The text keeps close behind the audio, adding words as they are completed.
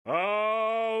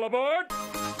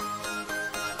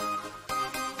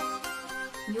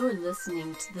You're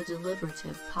listening to the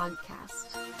Deliberative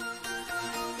Podcast.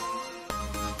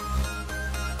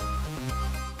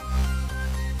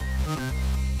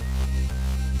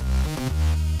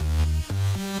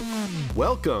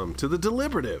 Welcome to the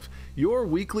Deliberative, your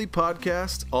weekly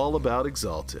podcast all about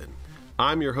Exalted.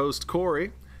 I'm your host,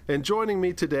 Corey, and joining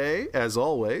me today, as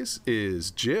always, is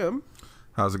Jim.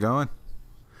 How's it going?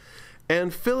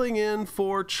 And filling in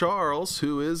for Charles,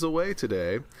 who is away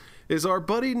today, is our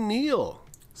buddy Neil.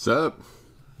 Sup?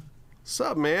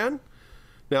 Sup, man?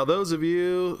 Now, those of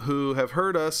you who have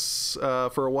heard us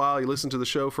for a while, you listened to the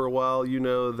show for a while, you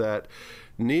know that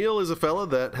Neil is a fella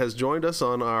that has joined us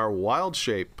on our Wild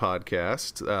Shape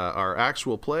podcast, our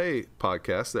actual play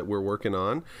podcast that we're working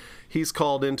on. He's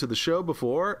called into the show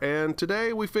before, and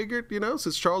today we figured,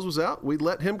 since Charles was out, we'd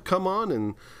let him come on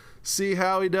and see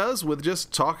how he does with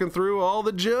just talking through all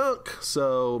the junk.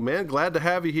 So, man, glad to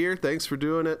have you here. Thanks for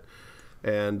doing it.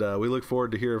 And we look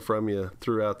forward to hearing from you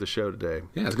throughout the show today.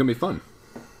 Yeah, it's going to be fun.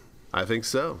 I think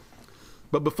so.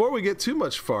 But before we get too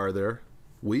much farther,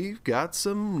 we've got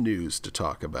some news to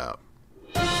talk about.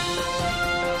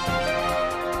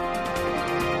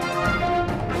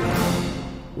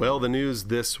 Well, the news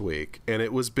this week, and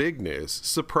it was big news,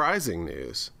 surprising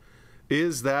news,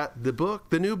 is that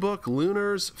the new book,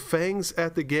 Lunar's Fangs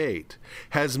at the Gate,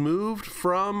 has moved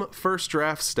from first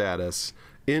draft status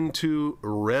into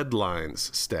red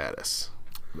lines status.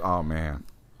 Oh, man.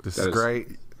 This is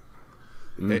great.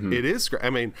 Mm-hmm. It is great. I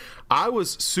mean, I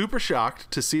was super shocked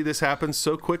to see this happen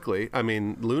so quickly. I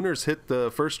mean, Lunar's hit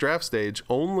the first draft stage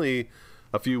only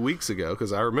a few weeks ago,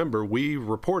 because I remember we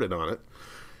reported on it.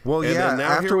 Well, and yeah,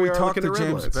 after we talked to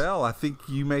James Bell, I think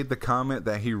you made the comment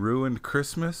that he ruined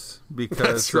Christmas because...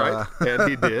 That's right, and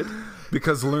he did.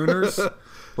 Because Lunar's...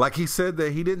 Like he said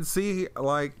that he didn't see,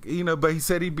 but he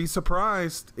said he'd be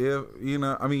surprised if,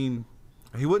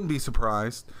 he wouldn't be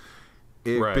surprised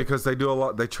if, because they do a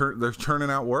lot, they're churning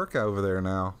out work over there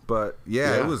now. But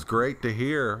yeah, it was great to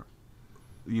hear,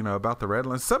 about the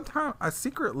Redlands. Sometimes I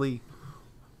secretly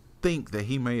think that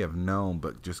he may have known,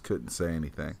 but just couldn't say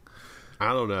anything.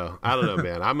 I don't know,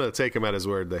 man. I'm going to take him at his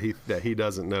word that he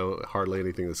doesn't know hardly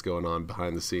anything that's going on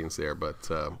behind the scenes there.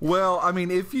 But well, I mean,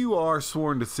 if you are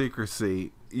sworn to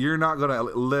secrecy, you're not going to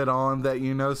let on that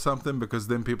you know something, because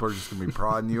then people are just going to be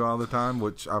prodding you all the time,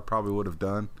 which I probably would have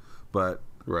done. But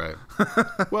right.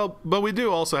 Well, but we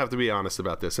do also have to be honest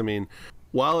about this. I mean,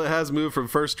 while it has moved from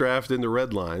first draft into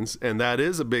red lines, and that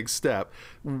is a big step,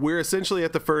 we're essentially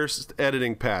at the first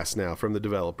editing pass now from the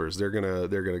developers. They're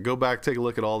gonna go back, take a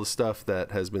look at all the stuff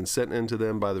that has been sent into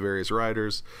them by the various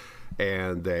writers,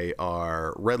 and they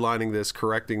are redlining this,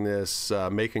 correcting this,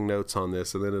 making notes on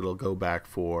this, and then it'll go back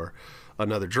for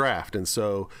another draft. And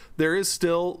so there is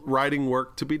still writing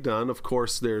work to be done. Of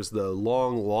course, there's the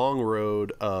long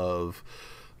road of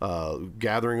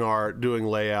gathering art, doing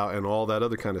layout, and all that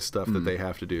other kind of stuff that they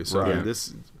have to do. So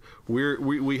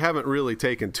we haven't really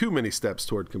taken too many steps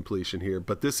toward completion here,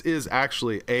 but this is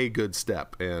actually a good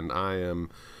step, and I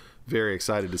am very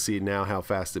excited to see now how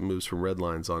fast it moves from red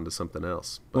lines onto something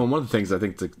else. Well, one of the things I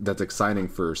think that's exciting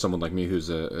for someone like me who's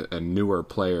a newer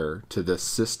player to this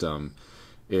system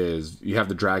is you have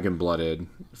the Dragon Blooded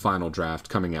final draft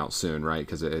coming out soon, right?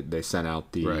 Because they sent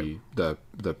out the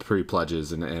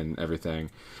pre-pledges and everything.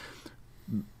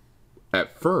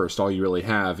 At first, all you really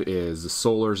have is the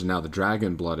Solars and now the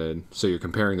Dragon Blooded. So you're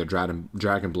comparing the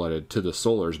Dragon Blooded to the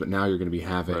Solars, but now you're going to be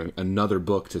having another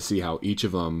book to see how each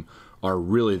of them are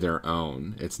really their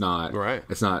own. It's not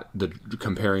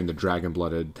comparing the Dragon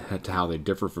Blooded to how they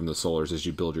differ from the Solars as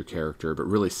you build your character, but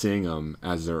really seeing them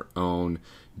as their own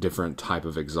different type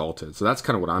of Exalted. So that's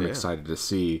kind of what I'm excited to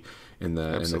see in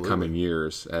the coming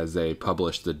years as they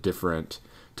publish the different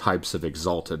types of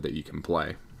Exalted that you can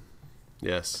play.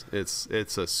 Yes, it's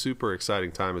a super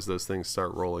exciting time as those things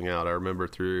start rolling out. I remember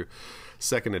through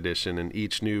second edition and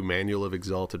each new manual of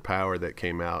Exalted Power that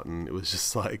came out, and it was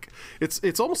just like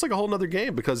it's almost like a whole nother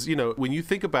game, because when you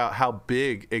think about how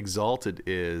big Exalted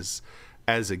is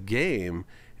as a game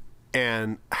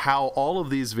and how all of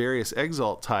these various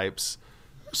Exalt types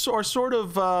are sort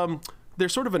of they're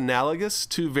sort of analogous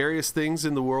to various things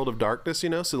in the world of darkness, so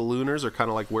the Lunars are kind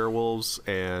of like werewolves,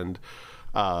 and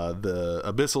the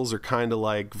Abyssals are kind of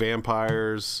like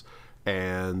vampires,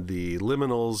 and the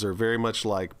Liminals are very much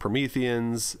like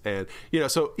Prometheans, and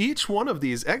so each one of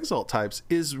these Exalt types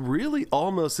is really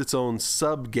almost its own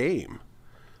sub game,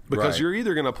 because you're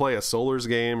either going to play a Solars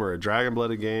game or a Dragon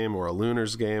Blooded game or a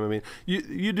Lunars game. I mean,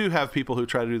 you do have people who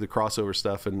try to do the crossover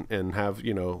stuff and have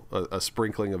a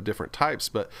sprinkling of different types,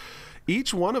 but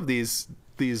each one of these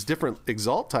different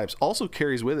Exalt types also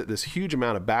carries with it this huge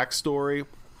amount of backstory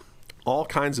all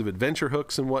kinds of adventure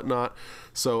hooks and whatnot.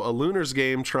 So a Lunar's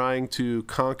game trying to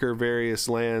conquer various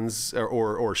lands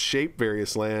or shape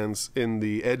various lands in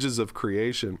the edges of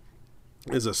creation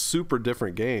is a super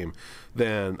different game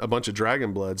than a bunch of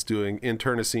Dragonbloods doing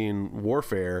internecine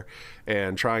warfare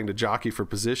and trying to jockey for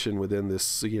position within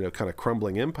this, kind of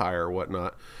crumbling empire or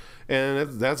whatnot.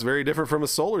 And that's very different from a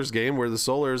Solars game where the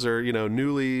Solars are,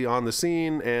 newly on the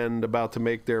scene and about to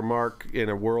make their mark in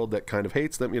a world that kind of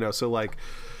hates them, so like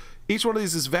each one of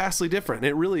these is vastly different.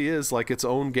 It really is like its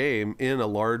own game in a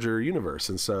larger universe.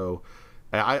 And so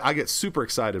I get super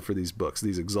excited for these books,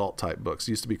 these Exalt type books.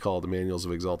 Used to be called the Manuals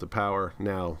of Exalted Power.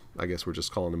 Now I guess we're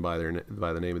just calling them by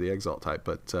the name of the Exalt type.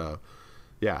 But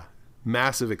yeah,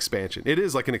 massive expansion. It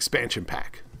is like an expansion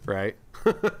pack, right?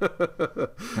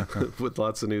 With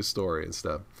lots of new story and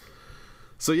stuff.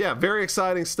 So yeah, very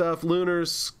exciting stuff.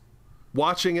 Lunars,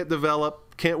 watching it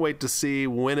develop. Can't wait to see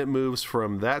when it moves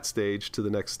from that stage to the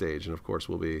next stage. And of course,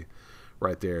 we'll be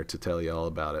right there to tell you all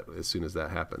about it as soon as that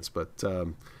happens. But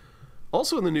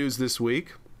also in the news this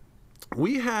week,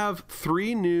 we have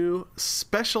 3 new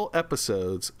special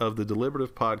episodes of the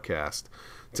Deliberative Podcast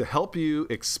to help you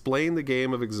explain the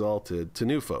game of Exalted to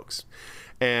new folks.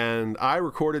 And I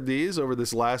recorded these over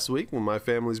this last week when my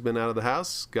family's been out of the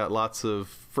house, got lots of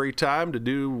free time to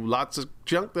do lots of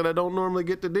junk that I don't normally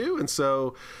get to do. And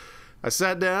so I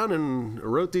sat down and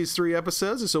wrote these 3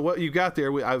 episodes. And so what you got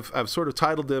there, I've sort of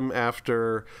titled them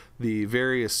after the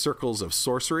various circles of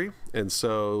sorcery. And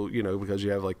so, because you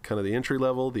have like kind of the entry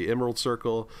level, the Emerald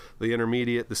Circle, the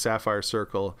intermediate, the Sapphire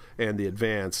Circle, and the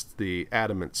advanced, the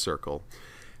Adamant Circle.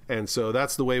 And so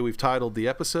that's the way we've titled the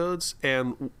episodes.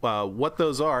 And what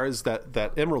those are is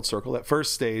that Emerald Circle, that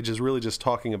first stage, is really just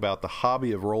talking about the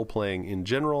hobby of role-playing in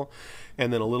general,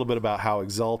 and then a little bit about how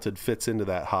Exalted fits into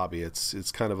that hobby.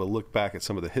 It's kind of a look back at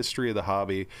some of the history of the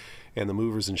hobby and the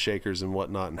movers and shakers and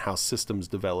whatnot and how systems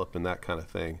develop and that kind of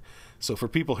thing. So for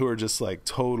people who are just like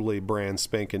totally brand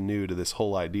spanking new to this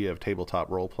whole idea of tabletop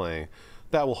role-playing,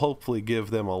 that will hopefully give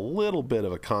them a little bit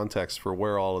of a context for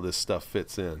where all of this stuff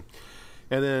fits in.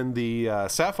 And then the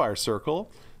Sapphire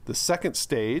Circle, the second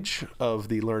stage of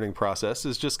the learning process,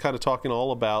 is just kind of talking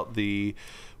all about the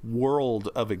world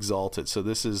of Exalted. So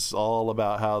this is all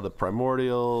about how the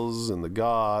primordials and the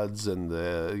gods and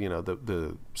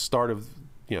the start of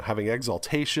having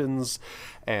exaltations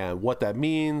and what that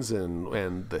means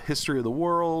and the history of the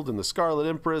world and the Scarlet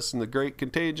Empress and the Great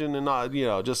Contagion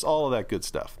and just all of that good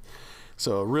stuff.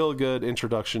 So a real good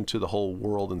introduction to the whole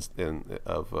world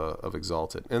of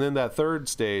Exalted. And then that third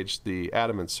stage, the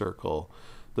Adamant Circle,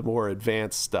 the more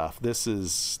advanced stuff. This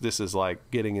is like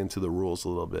getting into the rules a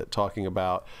little bit, talking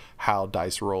about how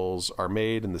dice rolls are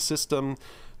made in the system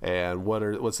and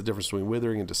what's the difference between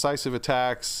withering and decisive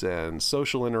attacks and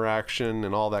social interaction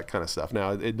and all that kind of stuff.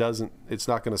 Now, it's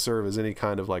not going to serve as any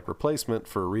kind of like replacement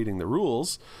for reading the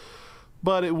rules,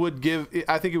 but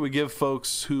I think it would give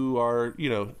folks who are,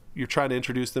 you're trying to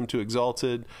introduce them to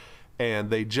Exalted and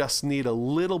they just need a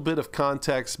little bit of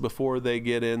context before they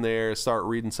get in there, start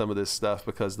reading some of this stuff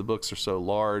because the books are so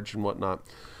large and whatnot.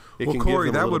 Well,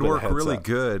 Corey, that would work really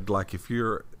good. Like if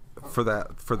you're for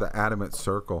the Adamant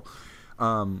Circle,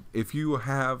 if you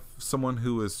have someone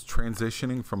who is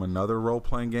transitioning from another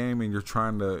role-playing game and you're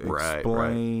trying to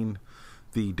explain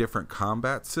the different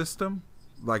combat system,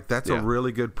 like that's a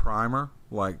really good primer,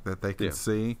 like that they can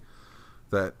see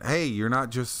that, hey, you're not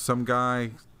just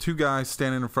two guys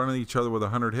standing in front of each other with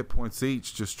 100 hit points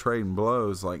each, just trading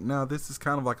blows. Like, no, this is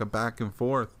kind of like a back and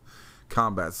forth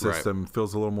combat system.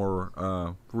 Feels a little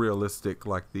more realistic,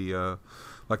 like the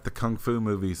Kung Fu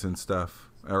movies and stuff,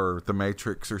 or The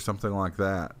Matrix or something like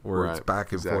that, where it's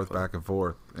back and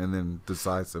forth, and then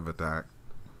decisive attack.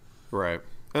 Right.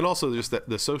 And also just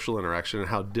the social interaction and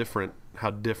how different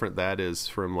that is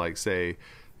from, like, say,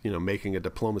 making a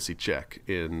diplomacy check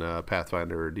in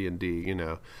Pathfinder or D&D,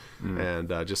 and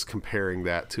just comparing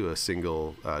that to a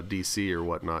single DC or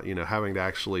whatnot, having to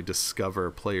actually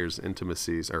discover players'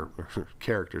 intimacies or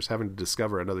characters, having to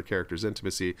discover another character's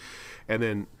intimacy, and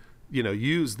then,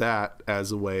 use that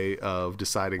as a way of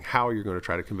deciding how you're going to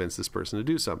try to convince this person to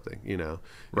do something,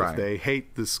 If they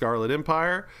hate the Scarlet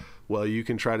Empire, well, you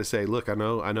can try to say, look, I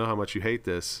know how much you hate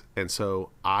this, and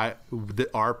so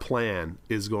our plan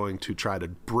is going to try to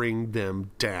bring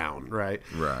them down, right?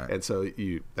 Right. And so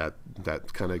that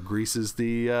kind of greases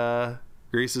the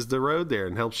road there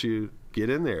and helps you get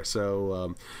in there.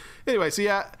 So anyway, so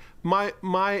yeah,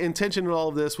 my intention in all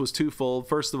of this was twofold.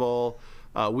 First of all,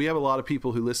 we have a lot of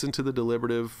people who listen to the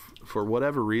Deliberative for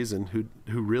whatever reason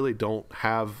who really don't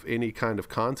have any kind of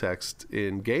context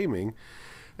in gaming.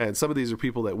 And some of these are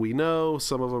people that we know.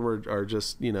 Some of them are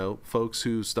just, folks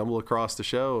who stumble across the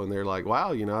show and they're like,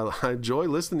 wow, I enjoy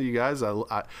listening to you guys.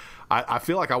 I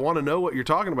feel like I want to know what you're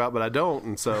talking about, but I don't.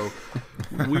 And so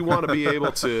we want to be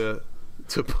able to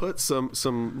put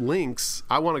some links.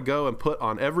 I want to go and put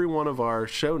on every one of our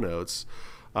show notes,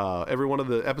 every one of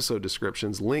the episode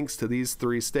descriptions, links to these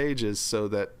 3 stages so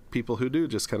that people who do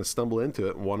just kind of stumble into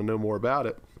it and want to know more about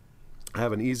it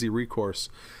have an easy recourse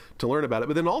to learn about it.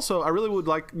 But then also, I really would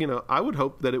like, I would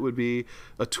hope that it would be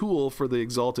a tool for the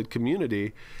Exalted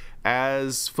community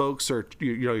as folks are,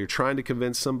 you're trying to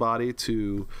convince somebody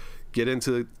to get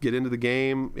into the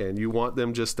game, and you want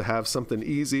them just to have something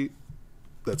easy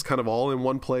that's kind of all in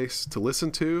one place to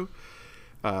listen to.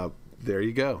 There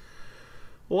you go.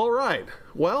 Well, all right.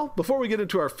 Well, before we get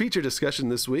into our feature discussion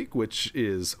this week, which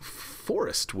is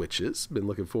Forest Witches, been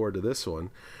looking forward to this one.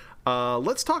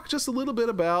 Let's talk just a little bit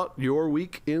about your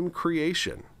week in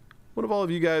creation. What have all of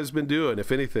you guys been doing,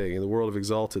 if anything, in the world of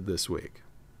Exalted this week?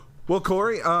 Well,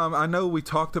 Corey, I know we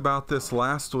talked about this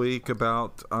last week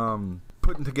about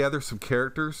putting together some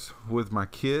characters with my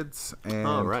kids. And,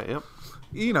 oh, right, yep.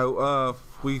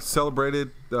 We celebrated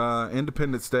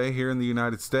Independence Day here in the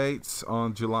United States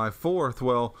on July 4th.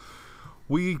 Well,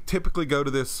 we typically go to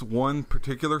this one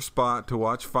particular spot to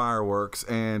watch fireworks,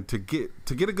 and to get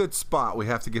a good spot, we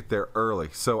have to get there early.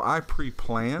 So I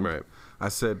pre-planned. Right. I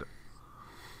said,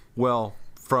 well,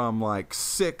 from like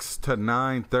 6 to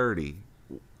 9:30,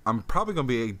 I'm probably going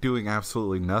to be doing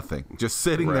absolutely nothing, just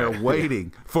sitting there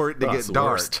waiting for it to get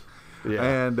dark. Worst. Yeah.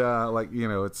 And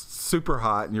it's super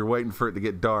hot, and you're waiting for it to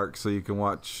get dark so you can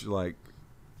watch like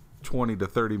 20 to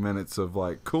 30 minutes of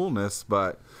like coolness.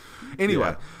 But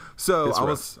anyway, so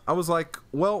I was like,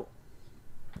 well,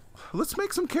 let's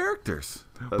make some characters.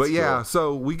 That's cool.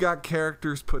 So we got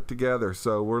characters put together.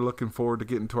 So we're looking forward to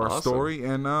getting to our story.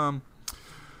 And I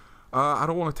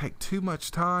don't want to take too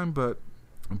much time, but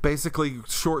basically,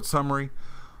 short summary,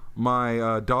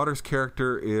 my daughter's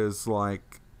character is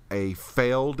like a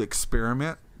failed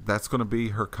experiment. That's going to be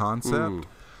her concept.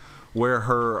 Where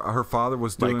her father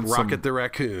was doing like Rocket the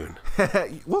Raccoon.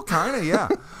 Well, kind of, yeah.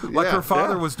 Like her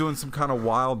father was doing some kind of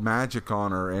wild magic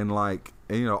on her, and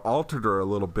altered her a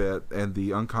little bit, and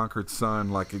the unconquered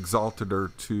son exalted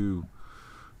her to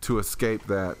escape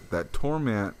that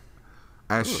torment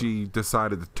as she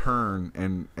decided to turn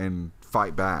and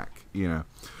fight back,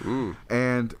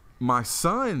 And my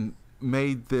son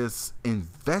made this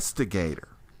investigator.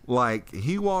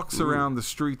 He walks around the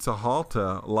streets of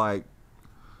Halta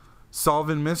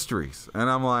solving mysteries, and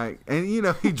I'm like, and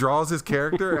he draws his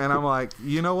character, and I'm like,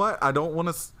 you know what, I don't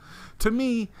want to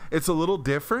me it's a little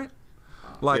different.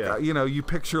 You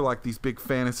picture these big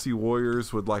fantasy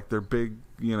warriors with their big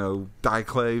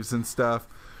diclaves and stuff,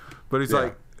 but he's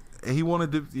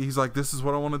he's like, this is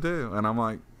what I want to do, and I'm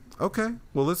like, okay,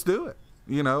 well, let's do it.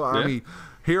 I mean,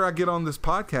 here I get on this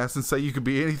podcast and say you could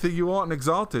be anything you want in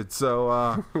Exalted.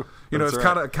 So, it's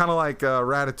kind of like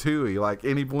Ratatouille, like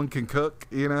anyone can cook,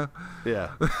 Yeah.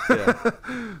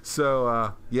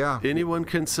 So, yeah. Anyone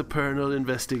can supernal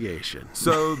investigation.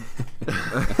 So,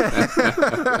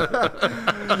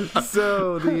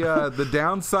 so the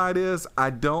downside is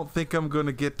I don't think I'm going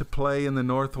to get to play in the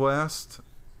Northwest.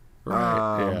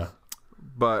 Right.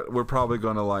 But we're probably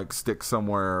going to stick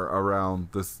somewhere around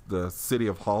the city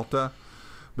of Halta,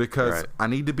 because I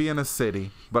need to be in a city,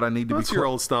 but I need to be your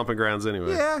old stomping grounds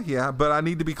anyway. Yeah, but I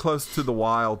need to be close to the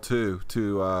wild too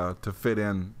to fit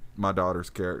in my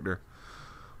daughter's character.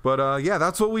 But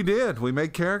that's what we did. We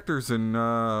made characters and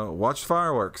watched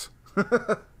fireworks.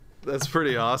 That's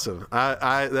pretty awesome.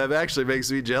 That actually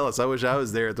makes me jealous. I wish I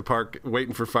was there at the park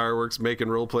waiting for fireworks, making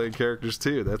role-playing characters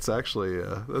too. That's actually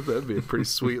that'd be a pretty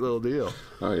sweet little deal.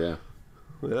 Oh yeah,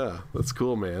 that's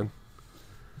cool, man.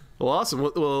 Well, awesome.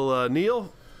 Well,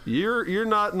 Neil, you're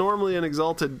not normally an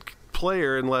Exalted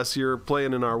player unless you're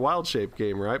playing in our Wild Shape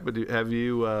game, right? But have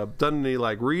you done any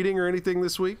reading or anything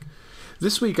this week?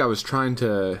 This week I was trying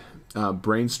to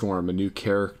brainstorm a new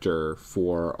character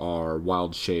for our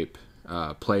Wild Shape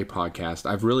play podcast.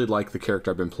 I've really liked the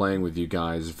character I've been playing with you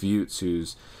guys, Vutes,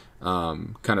 who's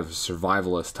kind of a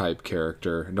survivalist type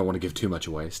character. I don't want to give too much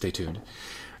away. Stay tuned.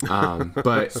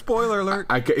 But spoiler alert.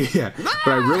 But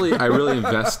I really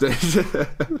invested.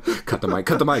 Cut the mic.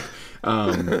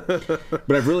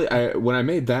 But when I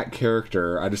made that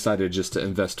character, I decided just to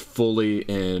invest fully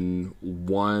in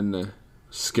one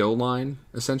skill line,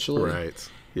 essentially. Right.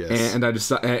 Yes. And I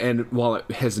decided, and while it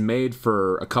has made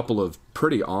for a couple of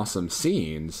pretty awesome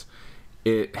scenes,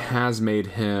 it has made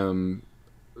him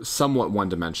somewhat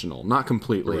one-dimensional. Not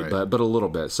completely, but a little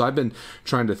bit. So I've been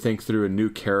trying to think through a new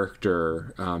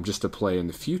character just to play in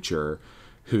the future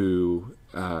who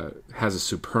has a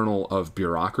supernal of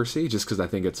bureaucracy, just because I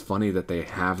think it's funny that they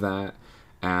have that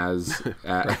as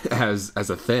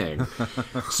a thing.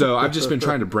 So I've just been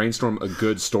trying to brainstorm a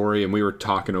good story, and we were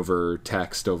talking over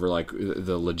text over like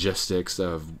the logistics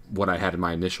of what I had in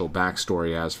my initial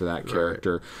backstory as for that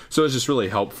character. Right. So it's just really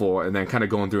helpful, and then kind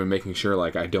of going through and making sure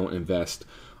like I don't invest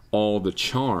all the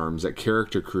charms at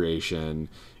character creation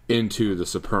into the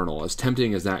supernal, as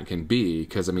tempting as that can be,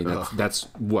 because I mean that's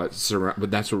what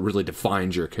really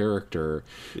defines your character.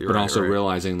 But also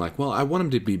realizing like, well, I want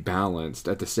him to be balanced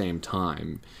at the same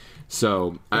time.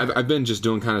 So I've been just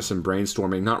doing kind of some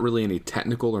brainstorming, not really any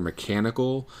technical or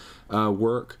mechanical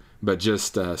work, but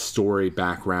just story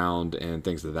background and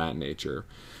things of that nature.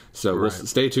 So we'll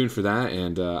stay tuned for that,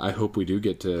 and I hope we do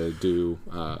get to do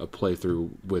a playthrough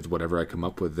with whatever I come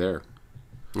up with there.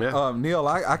 Yeah. Neil,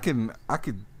 I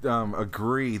could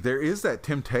agree. There is that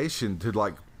temptation to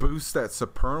like boost that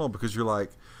supernal, because you're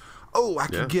like, oh, I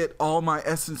can get all my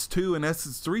Essence 2 and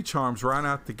Essence 3 charms right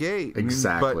out the gate.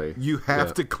 Exactly. But you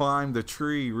have to climb the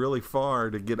tree really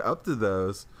far to get up to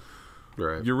those.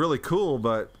 Right. You're really cool,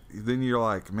 but then you're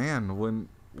like, man,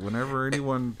 whenever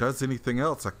anyone does anything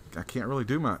else, I can't really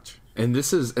do much. And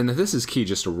this is key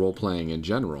just to role playing in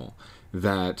general,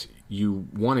 that you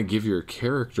want to give your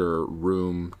character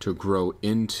room to grow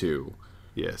into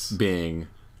being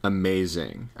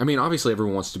amazing. I mean, obviously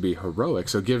everyone wants to be heroic,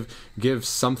 so give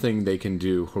something they can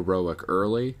do heroic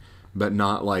early, but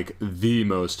not like the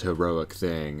most heroic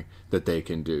thing that they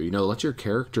can do. You know, let your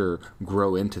character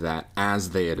grow into that as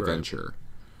they adventure.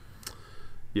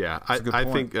 Yeah, I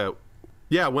think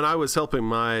when I was helping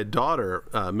my daughter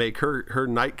make her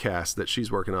night cast that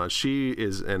she's working on, she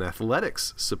is an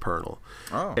athletics supernal.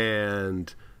 Oh.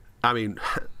 And I mean,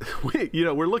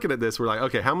 we're looking at this, we're like,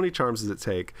 okay, how many charms does it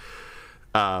take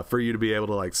for you to be able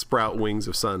to like sprout wings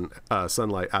of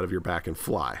sunlight out of your back and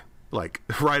fly? Like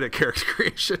right at character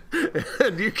creation.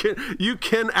 And you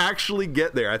can actually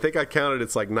get there. I think I counted,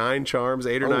 it's like 9 charms,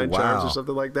 8 or 9 charms or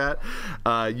something like that.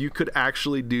 You could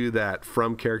actually do that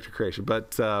from character creation.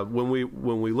 But when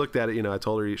we looked at it, I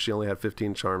told her she only had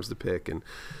 15 charms to pick, and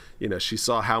she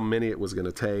saw how many it was going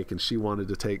to take, and she wanted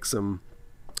to take some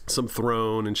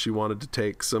thrown, and she wanted to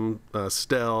take some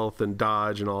stealth and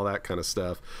dodge and all that kind of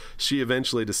stuff. She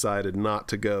eventually decided not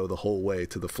to go the whole way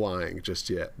to the flying just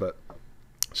yet, but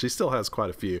she still has quite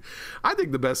a few. I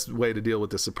think the best way to deal with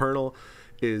the supernal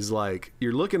is like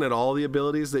you're looking at all the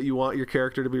abilities that you want your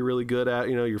character to be really good at,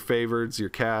 your favorites, your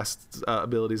cast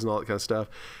abilities and all that kind of stuff.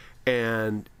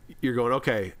 And you're going,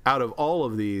 okay, out of all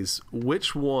of these,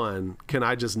 which one can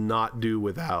I just not do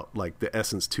without like the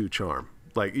Essence 2 charm?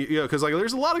 Like, because like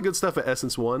there's a lot of good stuff at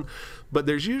Essence 1, but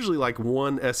there's usually like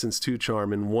one Essence 2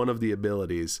 charm in one of the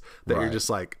abilities that you're just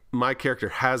like, my character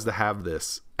has to have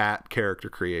this at character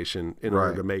creation in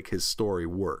order to make his story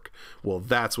work. Well,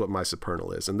 that's what my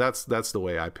supernal is, and that's the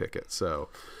way I pick it. So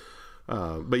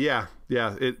but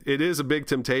it is a big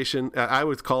temptation. I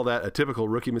would call that a typical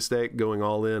rookie mistake, going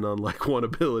all in on like one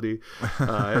ability.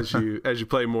 As you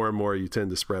play more and more, you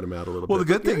tend to spread them out a little bit. Well, the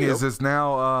good thing is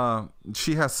now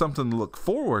she has something to look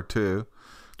forward to.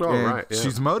 Oh, right. Yeah.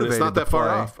 She's motivated. And it's not that far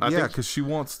off. Because she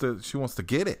wants to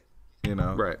get it.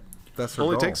 Right. That's her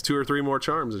only goal. Takes 2 or 3 more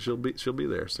charms, and she'll be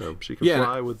there, so she can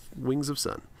fly with wings of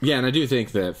sun. Yeah, and I do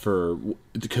think that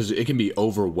because it can be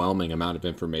overwhelming amount of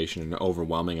information and an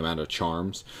overwhelming amount of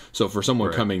charms. So for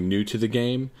someone coming new to the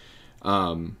game,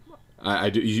 I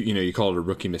do. You call it a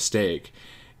rookie mistake,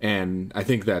 and I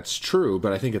think that's true.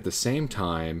 But I think at the same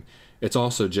time, it's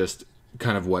also just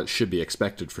kind of what should be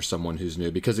expected for someone who's new,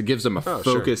 because it gives them a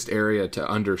focused area to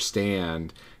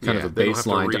understand, kind of a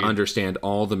baseline to understand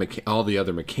all the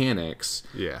other mechanics.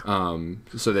 Yeah.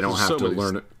 So they don't have to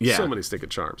learn. So many stick of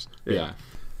charms. Yeah.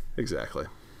 Exactly.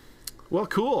 Well,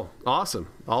 cool. Awesome.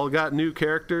 All got new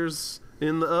characters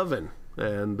in the oven,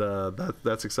 and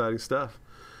that's exciting stuff.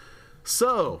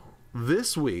 So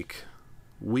this week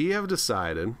we have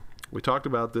decided, we talked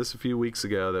about this a few weeks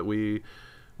ago, that we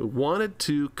wanted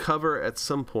to cover at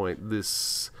some point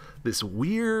this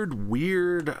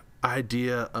weird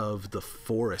idea of the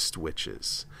forest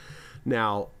witches.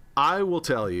 Now, I will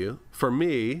tell you, for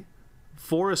me,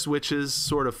 forest witches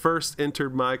sort of first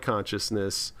entered my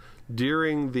consciousness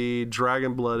during the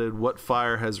Dragon-Blooded What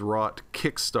Fire Has Wrought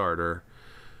Kickstarter,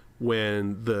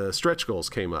 when the stretch goals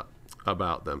came up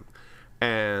about them.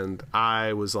 And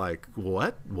I was like,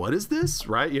 what is this?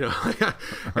 Right?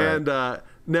 And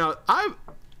now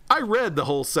I read the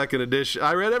whole second edition.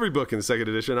 I read every book in the second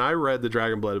edition. I read the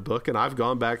Dragon Blooded book, and I've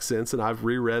gone back since, and I've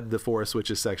reread the Forest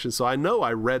Witches section. So I know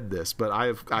I read this, but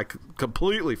I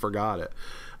completely forgot it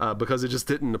because it just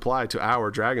didn't apply to our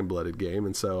Dragon Blooded game,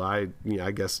 and so I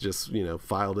guess just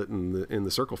filed it in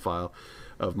the circle file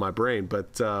of my brain.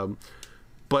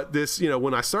 But this,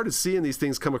 when I started seeing these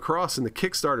things come across in the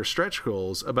Kickstarter stretch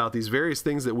goals about these various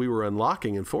things that we were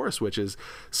unlocking in Forest Witches,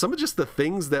 some of just the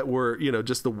things that were,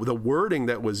 just the wording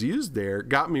that was used there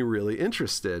got me really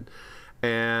interested.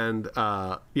 And,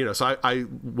 so I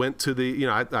went to the,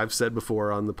 I've said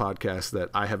before on the podcast that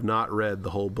I have not read the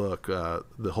whole book,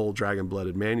 the whole Dragon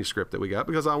Blooded manuscript that we got,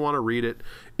 because I want to read it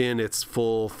in its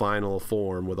full final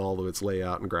form with all of its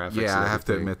layout and graphics. Yeah, and I have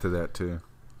to admit to that too.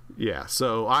 Yeah,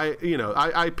 so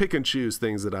I pick and choose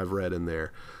things that I've read in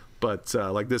there, but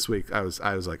like this week I was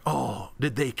like, oh,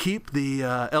 did they keep the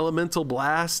elemental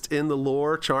blast in the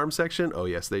lore charm section? Oh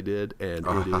yes, they did, and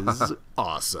it is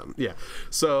awesome. Yeah,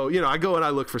 so I go and I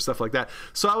look for stuff like that.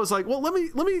 So I was like, well, let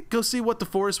me go see what the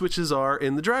Forest Witches are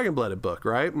in the Dragon Blooded book,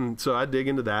 right? And so I dig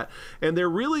into that, and there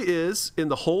really is in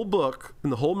the whole book, in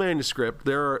the whole manuscript,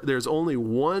 there's only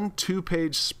one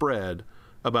 2-page spread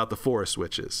about the Forest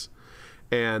Witches.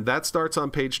 And that starts on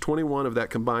page 21 of that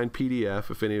combined PDF.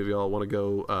 If any of y'all want to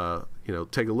go,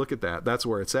 take a look at that, that's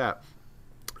where it's at.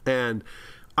 And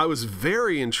I was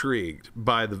very intrigued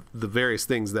by the various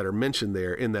things that are mentioned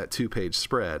there in that 2-page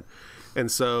spread.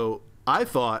 And so I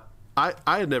thought, I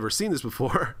had never seen this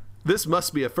before. This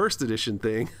must be a first edition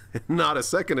thing, not a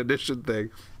second edition thing.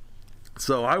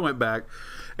 So I went back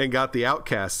and got the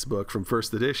Outcasts book from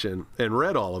first edition and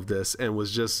read all of this and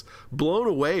was just blown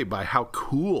away by how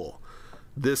cool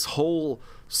this whole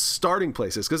starting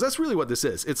place is, because that's really what this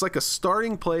is. It's like a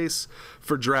starting place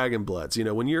for Dragon Bloods.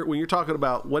 When you're talking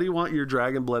about what do you want your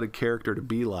Dragon Blooded character to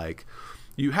be like,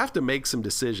 you have to make some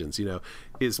decisions.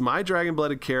 Is my Dragon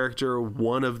Blooded character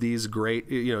one of these great,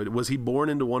 was he born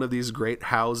into one of these great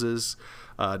houses?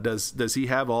 Does he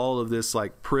have all of this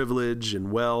like privilege and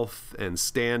wealth and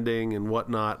standing and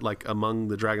whatnot like among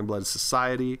the Dragon Blooded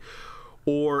society?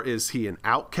 Or is he an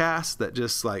outcast that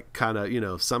just like kind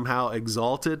of, somehow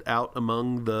exalted out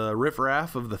among the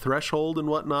riffraff of the threshold and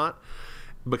whatnot?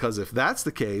 Because if that's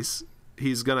the case,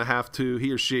 he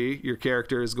or she, your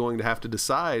character is going to have to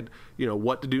decide,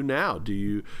 what to do now. Do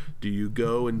you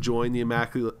go and join the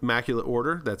Immaculate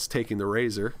Order that's taking the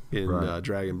razor in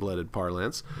Dragon Blooded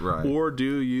parlance? Right. Or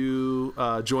do you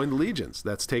join the Legions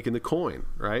that's taking the coin,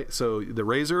 right? So the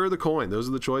razor or the coin, those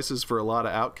are the choices for a lot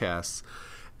of outcasts.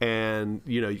 And,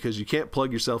 because you can't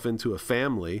plug yourself into a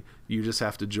family, you just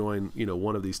have to join,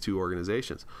 one of these two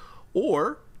organizations.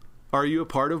 Or are you a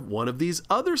part of one of these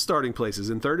other starting places?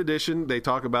 In third edition, they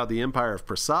talk about the Empire of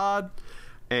Prasad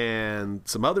and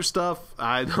some other stuff.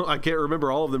 I can't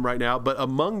remember all of them right now, but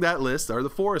among that list are the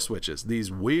Forest Witches,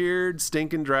 these weird,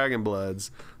 stinking Dragon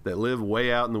Bloods that live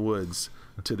way out in the woods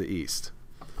to the east.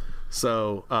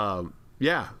 So,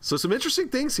 yeah, so some interesting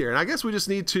things here, and I guess we just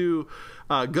need to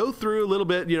go through a little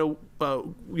bit.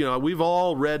 We've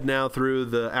all read now through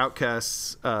the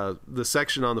Outcasts, the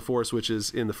section on the Forest Witches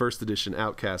in the first edition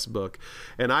Outcast book,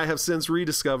 and I have since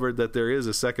rediscovered that there is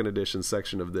a second edition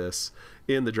section of this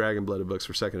in the Dragon Blooded books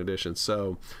for second edition.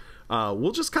 So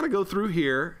we'll just kind of go through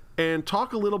here and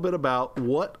talk a little bit about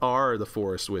what are the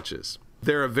Forest Witches.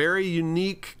 They're a very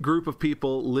unique group of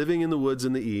people living in the woods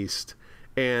in the East.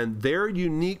 And their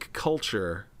unique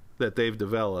culture that they've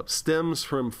developed stems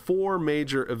from 4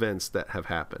 major events that have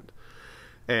happened.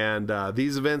 And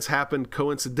these events happened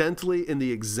coincidentally in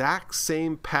the exact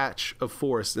same patch of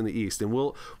forest in the East. And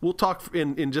we'll talk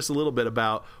in just a little bit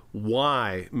about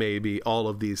why maybe all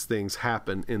of these things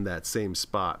happen in that same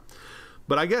spot.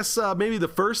 But I guess maybe the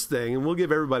first thing, and we'll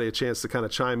give everybody a chance to kind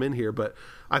of chime in here, but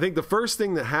I think the first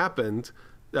thing that happened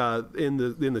in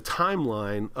the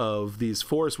timeline of these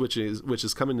Forest Witches, which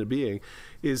is coming into being,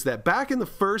 is that back in the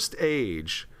First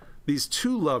Age, these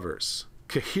 2 lovers,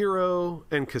 Kahiro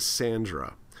and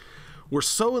Cassandra, were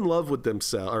so in love with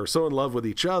themselves, or so in love with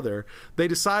each other, they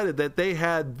decided that they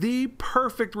had the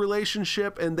perfect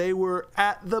relationship and they were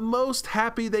at the most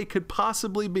happy they could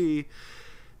possibly be.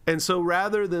 And so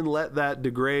rather than let that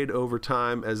degrade over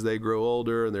time as they grow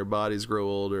older and their bodies grow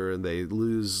older and they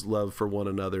lose love for one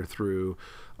another through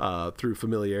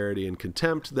familiarity and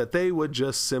contempt, that they would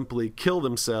just simply kill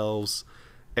themselves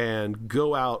and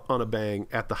go out on a bang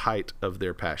at the height of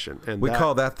their passion. And we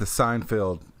call that the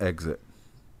Seinfeld exit.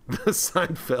 The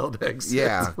Seinfeld exit.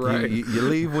 Yeah, right. You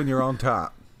leave when you're on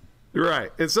top.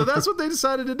 Right. And so that's what they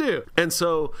decided to do. And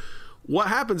so what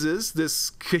happens is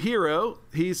this Chihiro,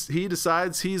 he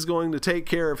decides he's going to take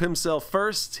care of himself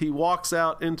first. He walks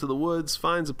out into the woods,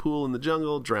 finds a pool in the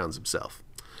jungle, drowns himself.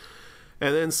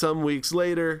 And then some weeks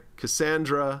later,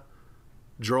 Cassandra,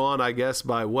 drawn, I guess,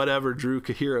 by whatever drew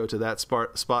Chihiro to that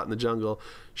spot in the jungle,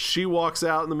 she walks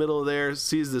out in the middle of there,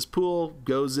 sees this pool,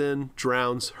 goes in,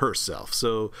 drowns herself.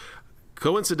 So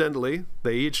coincidentally,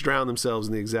 they each drown themselves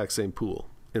in the exact same pool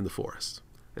in the forest.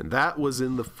 And that was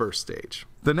in the first stage.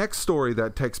 The next story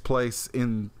that takes place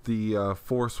in the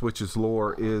Forest Witches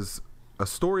lore is a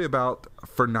story about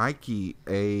Fernike,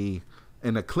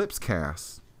 an eclipse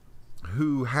cast,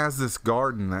 who has this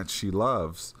garden that she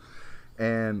loves.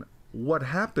 And what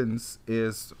happens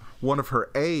is one of her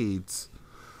aides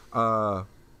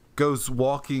goes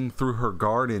walking through her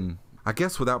garden, I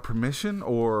guess without permission,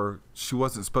 or she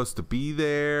wasn't supposed to be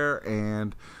there,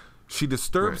 and she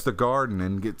disturbs the garden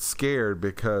and gets scared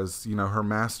because, you know, her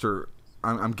master,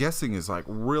 I'm guessing, is like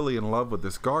really in love with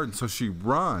this garden, so she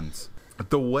runs.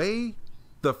 The way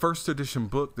the first edition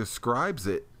book describes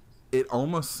it, it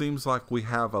almost seems like we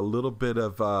have a little bit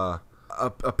of a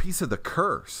piece of the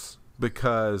curse,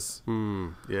 because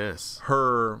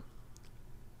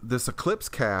this eclipse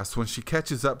cast, when she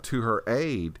catches up to her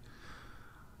aide,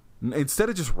 instead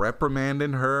of just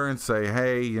reprimanding her and say,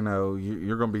 hey, you know,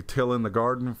 you're going to be tilling the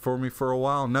garden for me for a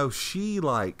while, no, she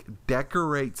like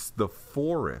decorates the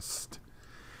forest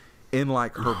in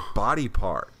like her body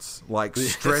parts, like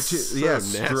stretches,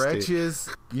 stretches,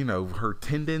 you know, her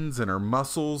tendons and her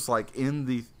muscles, like in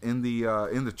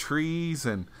the trees,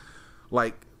 and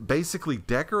like basically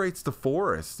decorates the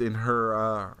forest in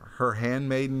her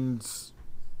handmaiden's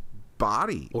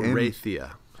body.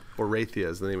 Orathia. Orathia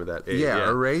is the name of that.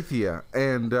 Orathia.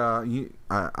 And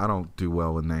I don't do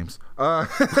well with names.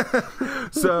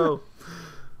 So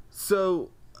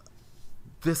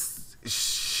this,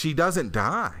 she doesn't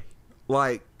die.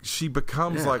 Like, she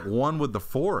becomes like one with the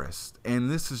forest.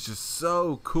 And this is just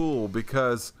so cool,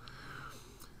 because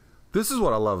this is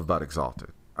what I love about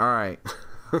Exalted. All right.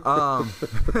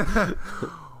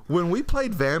 When we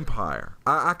played Vampire,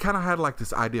 I kind of had like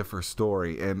this idea for a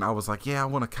story, and I was like, yeah, I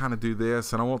want to kind of do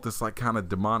this, and I want this like kind of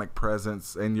demonic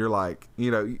presence. And you're like, you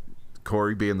know,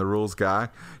 Corey being the rules guy,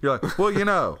 you're like, well, you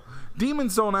know,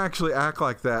 demons don't actually act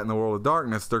like that in the world of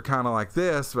darkness. They're kind of like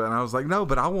this. And I was like, no,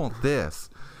 but I want this.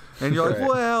 And you're like,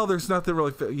 well, there's nothing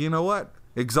really. You know what?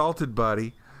 Exalted,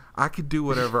 buddy. I could do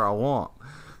whatever I want.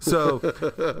 So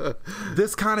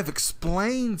this kind of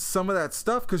explains some of that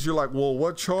stuff, because you're like, well,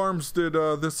 what charms did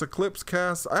this eclipse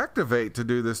cast activate to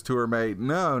do this to her mate?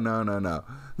 No.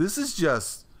 This is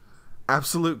just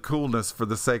absolute coolness for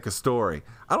the sake of story.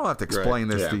 I don't have to explain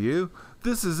this to you.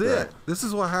 This is it. This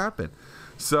is what happened.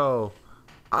 So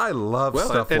I love stuff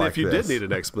like this. And if you did need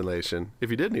an explanation, if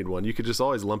you did need one, you could just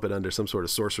always lump it under some sort of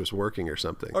sorceress working or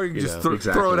something. Or you can just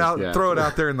throw it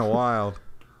out there in the wild.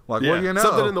 Like, well, you know,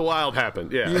 something in the wild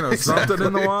happened. Yeah, you know, something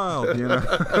in the wild. You know,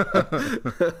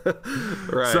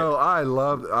 right. So I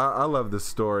love this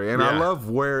story, and I love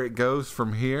where it goes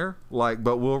from here. Like,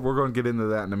 but we're going to get into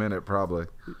that in a minute, probably.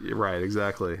 Right.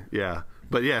 Exactly. Yeah.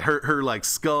 But yeah, her like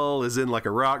skull is in like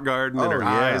a rock garden, and her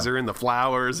eyes are in the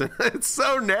flowers, and it's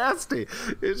so nasty.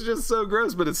 It's just so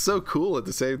gross, but it's so cool at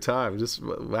the same time. Just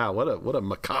wow, what a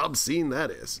macabre scene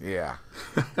that is. Yeah.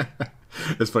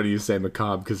 It's funny you say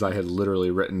macabre, because I had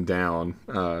literally written down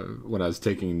when I was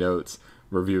taking notes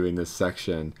reviewing this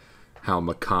section how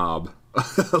macabre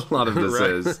a lot of this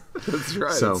is. That's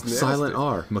right. So silent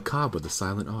R, macabre with a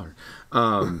silent R.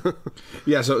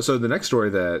 So the next story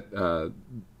that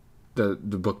the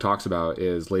book talks about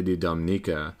is Lady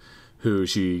Domnica, who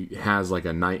she has like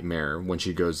a nightmare when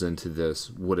she goes into this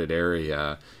wooded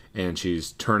area, and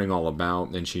she's turning all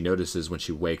about, and she notices when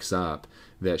she wakes up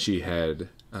that she had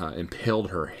impaled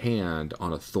her hand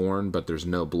on a thorn, but there's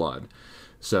no blood.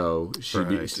 So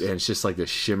and it's just like this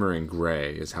shimmering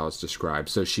gray is how it's described.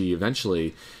 So she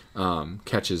eventually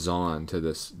catches on to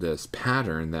this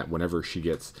pattern that whenever she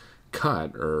gets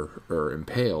cut or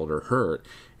impaled or hurt,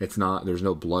 there's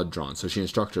no blood drawn. So she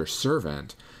instructs her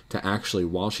servant to actually,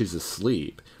 while she's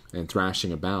asleep and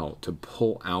thrashing about, to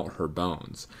pull out her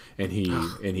bones, and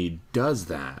he does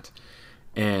that,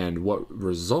 and what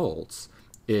results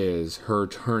is her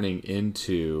turning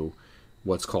into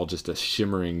what's called just a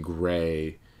shimmering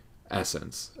gray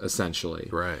essence, essentially.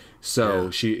 Right.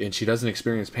 So she doesn't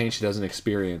experience pain, she doesn't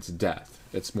experience death.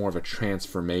 It's more of a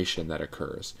transformation that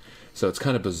occurs. So it's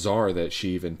kind of bizarre that she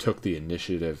even took the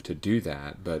initiative to do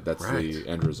that, but that's the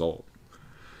end result.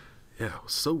 Yeah,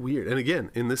 so weird. And again,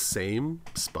 in the same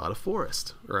spot of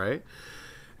forest, right?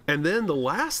 And then the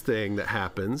last thing that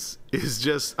happens is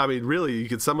just, I mean, really, you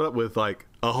could sum it up with like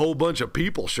a whole bunch of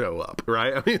people show up,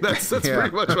 right? I mean, that's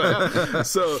pretty much what happened.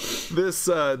 So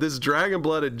this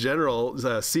dragon-blooded general,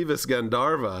 Sivas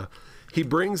Gandharva, he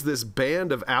brings this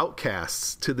band of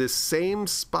outcasts to this same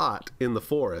spot in the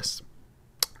forest.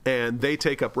 And they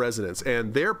take up residence,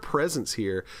 and their presence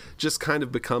here just kind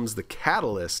of becomes the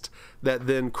catalyst that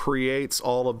then creates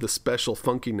all of the special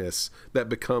funkiness that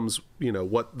becomes,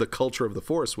 what the culture of the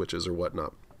Forest Witches or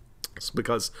whatnot. It's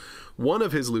because one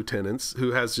of his lieutenants,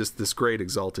 who has just this great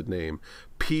exalted name,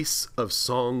 Peace of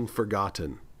Song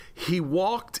Forgotten, he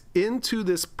walked into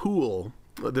this pool,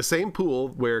 the same pool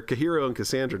where Chihiro and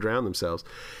Cassandra drowned themselves,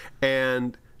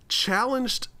 and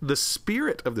challenged the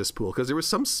spirit of this pool, because there was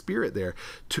some spirit there,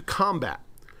 to combat.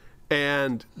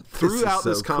 And throughout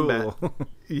this combat, cool.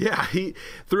 he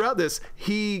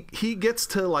gets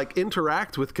to like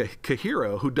interact with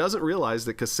Chihiro, who doesn't realize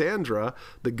that Cassandra,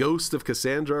 the ghost of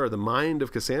Cassandra or the mind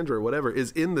of Cassandra or whatever,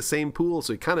 is in the same pool.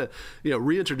 So he kind of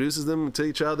reintroduces them to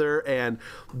each other, and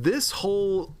this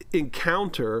whole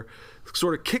encounter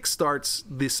sort of kickstarts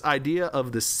this idea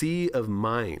of the sea of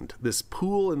mind. This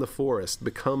pool in the forest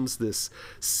becomes this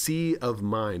sea of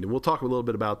mind. And we'll talk a little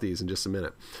bit about these in just a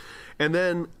minute. And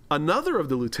then another of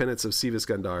the lieutenants of Sivas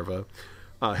Gandharva,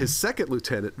 his second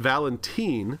lieutenant,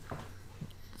 Valentine,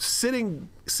 sitting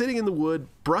in the wood,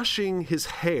 brushing his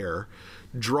hair,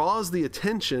 draws the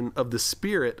attention of the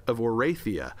spirit of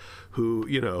Orathia,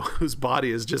 whose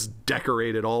body is just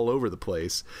decorated all over the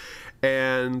place.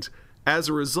 And as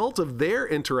a result of their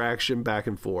interaction back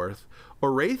and forth,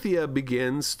 Orathia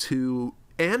begins to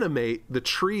animate the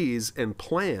trees and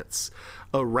plants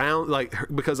around,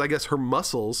 because I guess her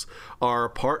muscles are a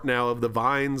part now of the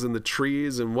vines and the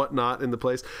trees and whatnot in the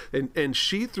place. And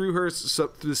she, through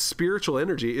the spiritual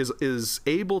energy, is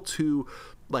able to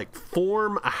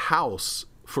form a house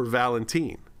for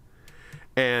Valentine.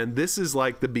 And this is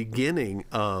like the beginning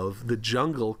of the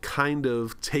jungle kind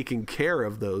of taking care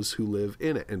of those who live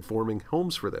in it and forming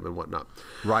homes for them and whatnot.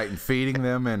 Right, and feeding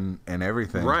them and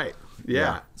everything. Right,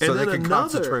 yeah. So they can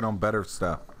concentrate on better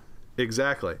stuff.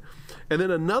 Exactly. And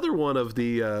then another one of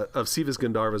the of Sivas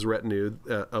Gandharva's retinue,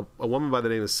 a woman by the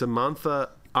name of Samantha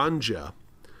Anja,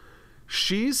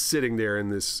 she's sitting there in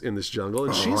this jungle,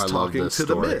 and she's talking to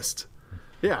the mist.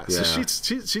 Yeah, so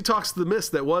she talks to the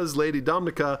mist that was Lady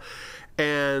Domnica,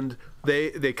 and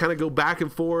they kind of go back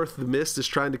and forth. The mist is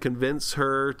trying to convince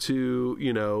her to,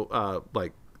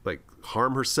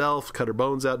 harm herself, cut her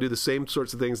bones out, do the same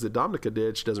sorts of things that Domnica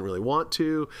did. She doesn't really want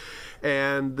to.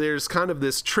 And there's kind of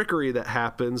this trickery that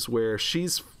happens where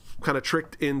she's kind of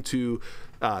tricked into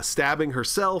stabbing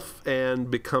herself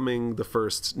and becoming the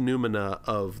first Numina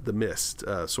of the mist,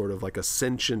 sort of like a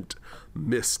sentient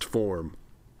mist form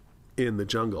in the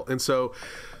jungle. And so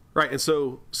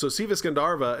Sivas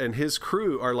Gandharva and his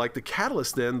crew are like the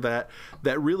catalyst then that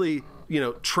really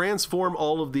transform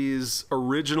all of these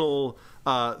original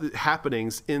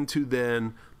happenings into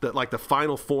then the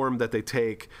final form that they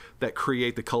take that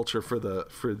create the culture for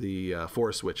the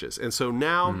Forest Witches. And so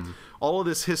now all of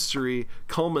this history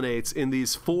culminates in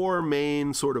these four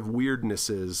main sort of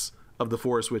weirdnesses of the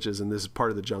Forest Witches in this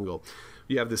part of the jungle.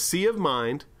 You have the Sea of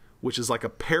Mind, which is like a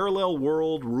parallel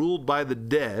world ruled by the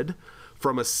dead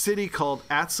from a city called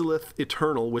Atzilith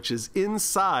Eternal, which is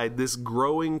inside this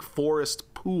growing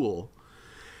forest pool.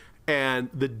 And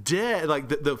the dead,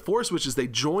 the Forest Witches, they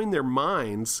join their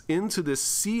minds into this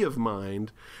sea of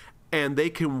mind, and they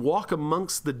can walk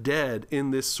amongst the dead in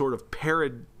this sort of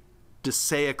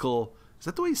paradisaical. Is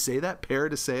that the way you say that?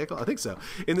 Paradisaical? I think so.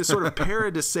 In this sort of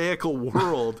paradisaical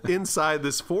world inside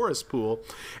this forest pool.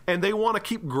 And they want to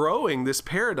keep growing this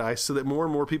paradise so that more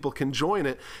and more people can join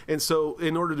it. And so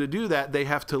in order to do that, they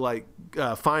have to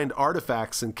find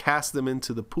artifacts and cast them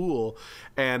into the pool.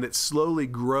 And it slowly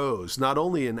grows, not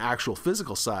only in actual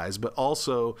physical size, but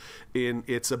also in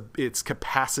its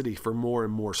capacity for more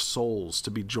and more souls to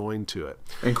be joined to it.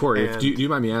 And Corey, do you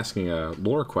mind me asking a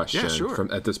lore question? Yeah,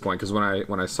 sure. At this point? Because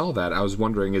when I saw that, I was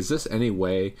wondering, is this any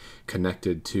way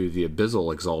connected to the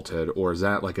Abyssal Exalted, or is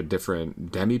that like a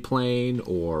different demiplane,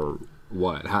 or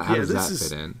what? How does that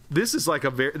fit in? This is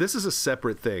this is a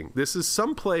separate thing. This is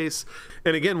someplace,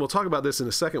 and again, we'll talk about this in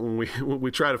a second when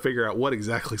we try to figure out what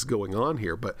exactly is going on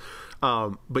here. But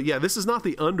yeah, this is not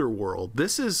the underworld.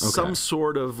 This is some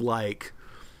sort of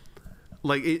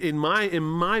in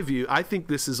my view, I think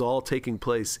this is all taking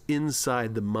place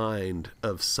inside the mind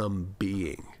of some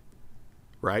being.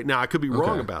 Right now, I could be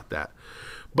wrong about that,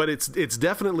 but it's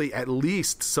definitely at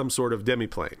least some sort of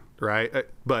demiplane. right?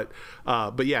 But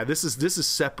yeah, this is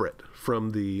separate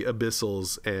from the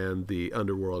abyssals and the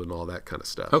underworld and all that kind of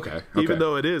stuff. Okay. Even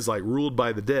though it is like ruled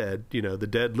by the dead, the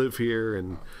dead live here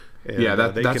and yeah,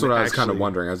 that's what I was kind of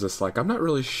wondering. I was just like, I'm not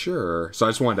really sure. So I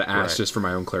just wanted to ask just for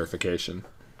my own clarification.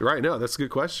 Right, no, that's a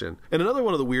good question. And another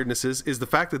one of the weirdnesses is the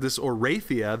fact that this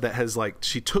Orathia that has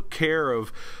she took care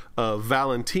of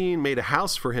Valentine, made a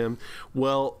house for him.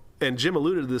 Well, and Jim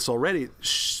alluded to this already.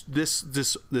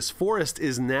 This forest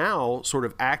is now sort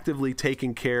of actively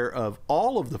taking care of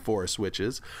all of the forest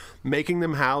witches, making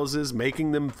them houses,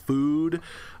 making them food.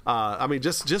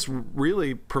 Just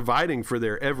really providing for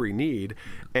their every need.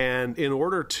 And in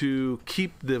order to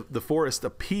keep the forest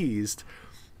appeased,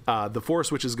 the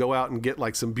forest witches go out and get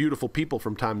like some beautiful people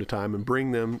from time to time and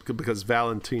bring them, because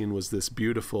Valentine was this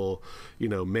beautiful,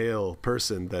 male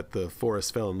person that the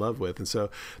forest fell in love with. And so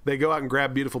they go out and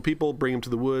grab beautiful people, bring them to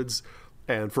the woods.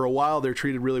 And for a while, they're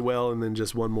treated really well, and then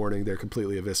just one morning, they're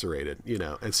completely eviscerated,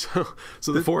 And so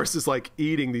the forest is like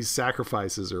eating these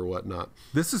sacrifices or whatnot.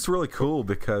 This is really cool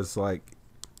because, like,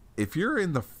 if you're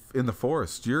in the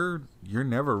forest, you're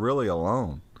never really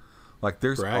alone. Like,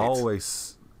 there's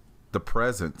always the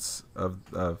presence of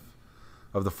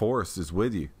the forest is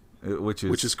with you, which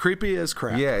is creepy as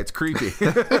crap. Yeah, it's creepy.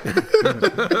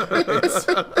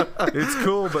 it's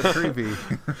cool but creepy.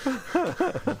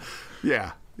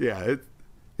 Yeah.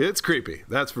 It's creepy.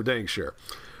 That's for dang sure.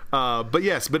 But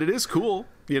it is cool.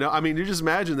 You just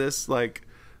imagine this, like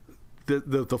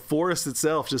the forest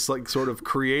itself, just like sort of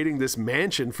creating this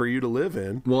mansion for you to live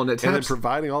in. Well, and then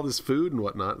providing all this food and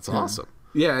whatnot. It's awesome.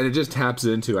 Yeah, and it just taps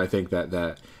into, I think,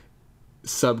 that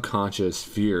subconscious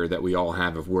fear that we all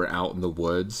have if we're out in the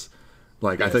woods.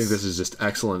 Like, yes. I think this is just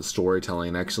excellent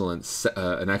storytelling, an excellent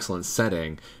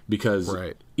setting, because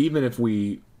even if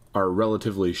we are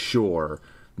relatively sure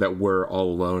that we're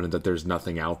all alone and that there's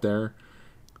nothing out there,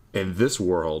 in this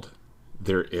world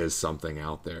there is something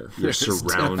out there. You're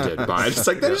surrounded by it. It's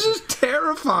like, that is just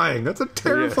terrifying. That's a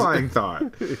terrifying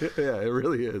thought. Yeah, it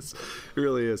really is. It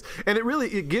really is. And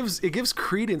it gives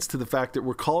credence to the fact that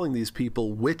we're calling these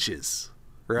people witches,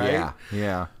 right?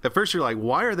 Yeah. At first you're like,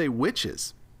 why are they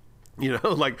witches?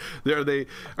 Like, are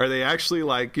they actually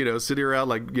like, sitting around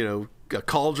like, a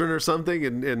cauldron or something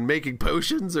and making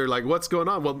potions, or like, what's going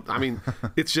on? Well,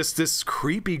 it's just this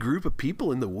creepy group of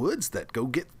people in the woods that go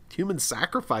get human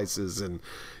sacrifices and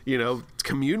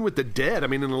commune with the dead.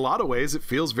 In a lot of ways it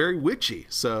feels very witchy,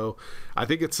 so I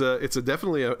think it's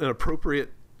definitely an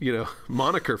appropriate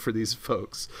moniker for these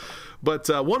folks. But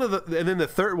one of the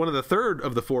third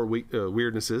of the four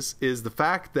weirdnesses is the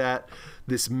fact that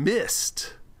this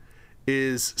mist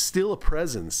is still a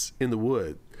presence in the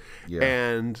wood.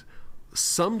 And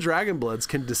some Dragonbloods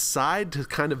can decide to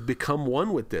kind of become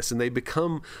one with this, and they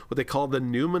become what they call the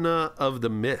Numina of the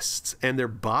Mist, and their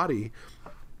body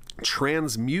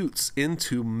transmutes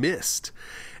into mist,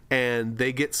 and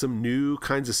they get some new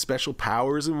kinds of special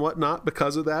powers and whatnot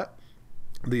because of that.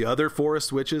 The other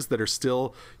forest witches that are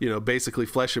still, basically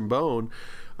flesh and bone,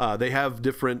 they have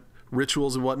different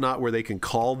rituals and whatnot where they can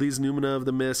call these Numina of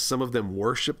the Mist. Some of them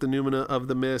worship the Numina of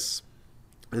the Mist.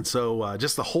 And so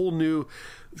just a whole new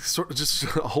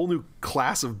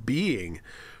class of being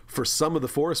for some of the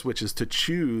forest witches to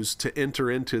choose to enter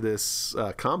into this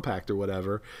compact or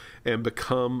whatever and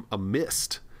become a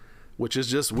mist, which is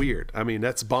just weird.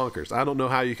 That's bonkers. I don't know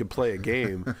how you can play a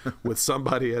game with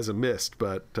somebody as a mist,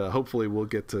 but hopefully we'll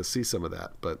get to see some of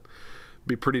that. But it'd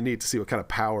be pretty neat to see what kind of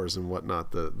powers and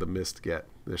whatnot the mist get.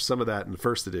 There's some of that in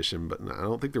first edition, but I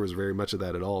don't think there was very much of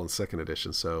that at all in second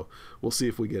edition. So we'll see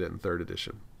if we get it in third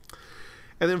edition.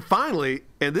 And then finally,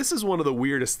 and this is one of the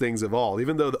weirdest things of all,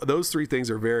 even though those three things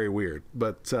are very weird,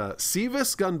 but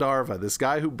Sivis Gandharva, this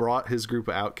guy who brought his group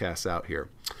of outcasts out here,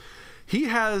 he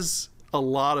has a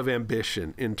lot of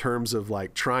ambition in terms of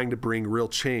like trying to bring real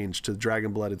change to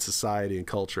dragon-blooded society and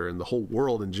culture and the whole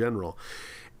world in general.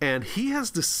 And he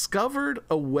has discovered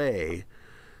a way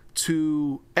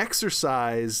to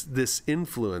exercise this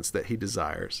influence that he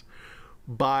desires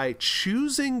by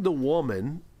choosing the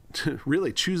woman,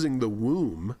 really choosing the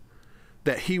womb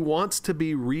that he wants to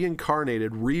be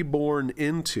reincarnated, reborn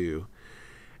into,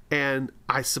 and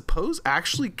I suppose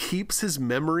actually keeps his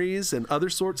memories and other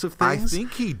sorts of things. I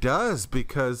think he does,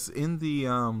 because in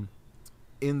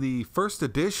the first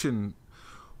edition,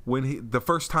 the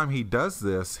first time he does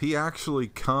this, he actually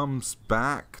comes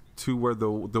back to where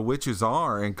the witches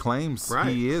are and claims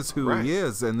he is who he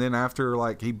is, and then after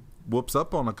like he whoops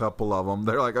up on a couple of them,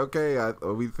 they're like, okay,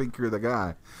 we think you're the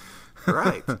guy.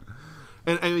 Right.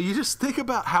 And you just think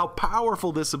about how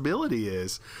powerful this ability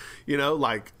is.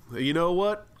 Like, you know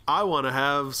what? I want to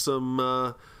have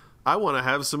some I want to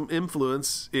have some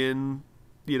influence in,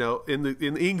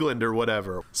 in England or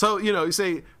whatever. So, you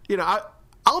say,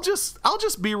 I'll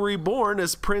just be reborn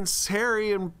as Prince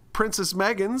Harry and Princess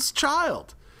Meghan's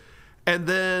child. And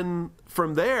then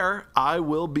from there, I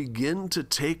will begin to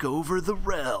take over the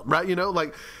realm,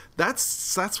 right?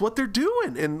 That's what they're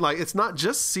doing. And it's not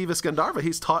just Sivas Gandharva.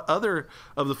 He's taught other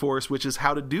of the Forest Witches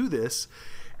how to do this.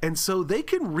 And so they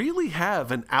can really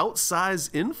have an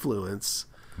outsized influence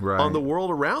on the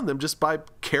world around them just by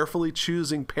carefully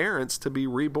choosing parents to be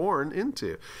reborn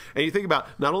into. And you think about,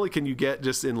 not only can you get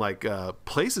just in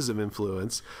places of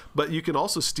influence, but you can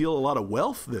also steal a lot of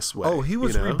wealth this way. Oh, he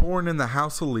was reborn in the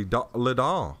House of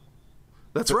Liddell.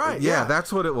 That's right. Yeah,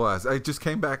 that's what it was. It just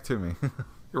came back to me.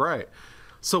 Right.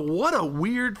 So what a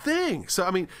weird thing.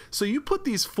 So you put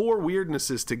these four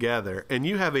weirdnesses together and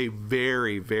you have a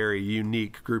very, very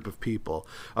unique group of people,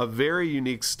 a very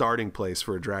unique starting place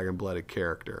for a dragon-blooded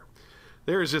character.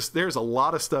 There's a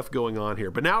lot of stuff going on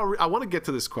here. But now I want to get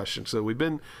to this question. So we've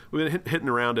been hitting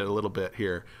around it a little bit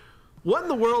here. What in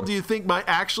the world do you think might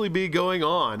actually be going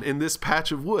on in this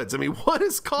patch of woods? What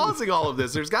is causing all of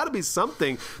this? There's got to be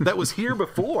something that was here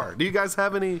before. Do you guys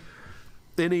have any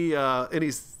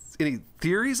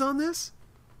theories on this?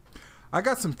 I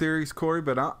got some theories, Corey,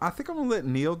 but I think I'm going to let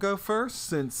Neil go first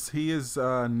since he is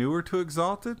newer to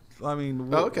Exalted.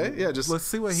 Okay, yeah, let's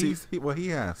see what he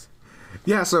has.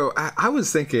 Yeah, so I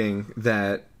was thinking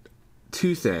that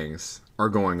two things are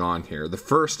going on here. The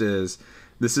first is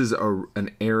this is an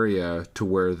area to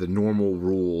where the normal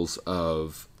rules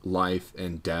of life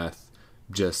and death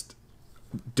just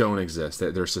don't exist.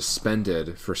 They're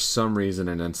suspended for some reason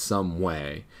and in some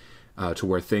way. To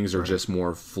where things are just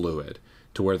more fluid,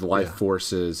 to where the life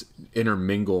forces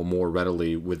intermingle more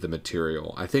readily with the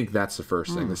material. I think that's the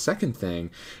first thing. The second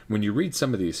thing, when you read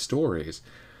some of these stories,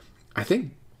 I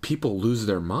think people lose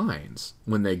their minds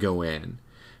when they go in.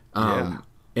 And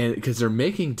because they're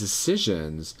making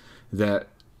decisions that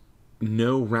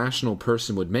no rational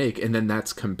person would make, and then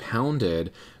that's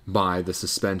compounded by the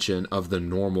suspension of the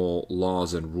normal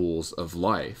laws and rules of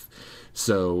life.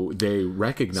 So they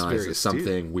recognize that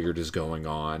something weird is going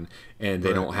on, and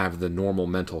they don't have the normal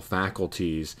mental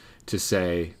faculties to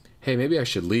say, hey, maybe I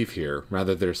should leave here.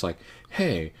 Rather, they're just like,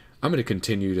 hey, I'm going to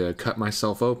continue to cut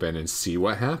myself open and see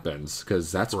what happens,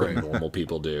 because that's what normal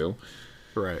people do.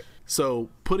 Right. So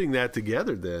putting that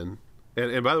together then,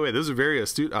 and by the way, those are very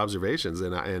astute observations,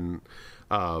 and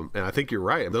I think you're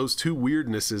right. Those two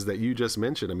weirdnesses that you just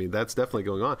mentioned, that's definitely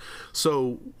going on.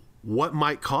 So what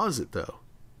might cause it, though?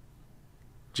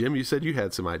 Jim, you said you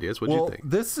had some ideas. What do you think?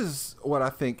 This is what I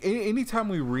think. Anytime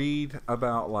we read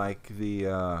about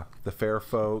the fair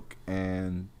folk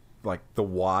and the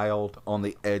wild on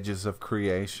the edges of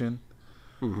creation,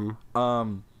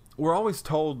 we're always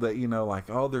told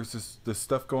that there's this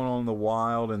stuff going on in the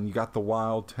wild, and you got the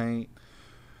wild taint.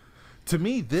 To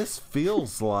me, this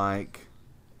feels like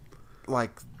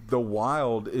the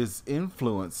wild is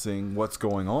influencing what's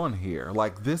going on here.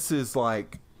 This is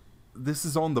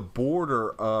on the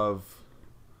border of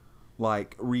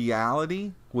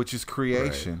reality, which is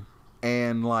creation,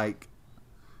 and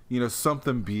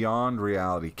something beyond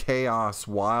reality, chaos,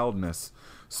 wildness.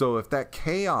 So if that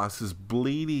chaos is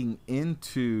bleeding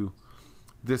into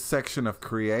this section of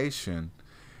creation,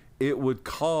 it would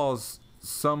cause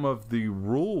some of the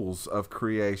rules of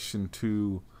creation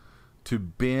to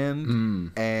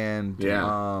bend and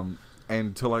to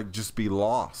just be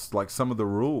lost, some of the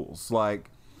rules. I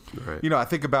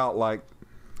think about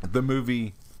the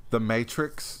movie The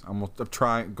Matrix. I'm going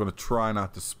to try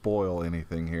not to spoil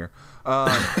anything here.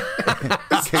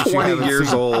 20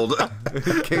 years old.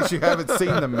 In case you haven't seen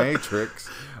The Matrix.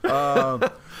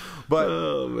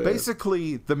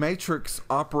 Basically, The Matrix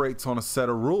operates on a set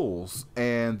of rules,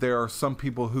 and there are some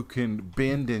people who can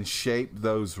bend and shape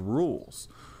those rules.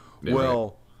 Yeah.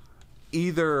 Well,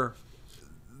 either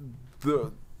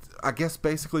I guess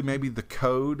basically maybe the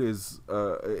code is,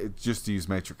 just to use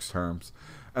Matrix terms,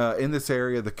 in this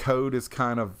area the code is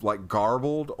kind of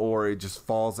garbled, or it just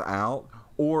falls out,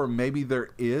 or maybe there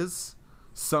is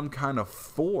some kind of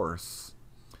force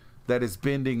that is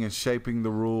bending and shaping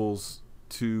the rules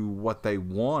to what they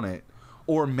want it.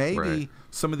 Or maybe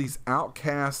some of these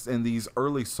outcasts and these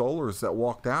early Solars that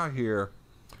walked out here,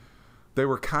 they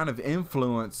were kind of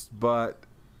influenced, but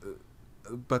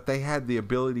they had the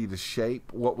ability to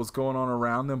shape what was going on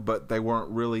around them, but they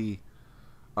weren't really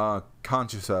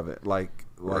conscious of it. They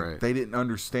didn't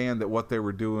understand that what they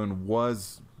were doing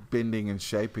was bending and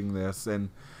shaping this.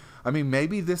 And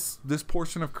maybe this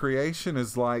portion of creation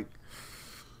is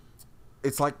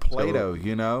it's like Play-Doh,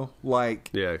 you're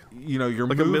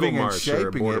moving and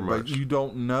shaping it, but you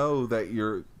don't know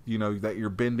that that you're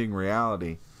bending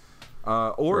reality,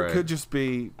 or it could just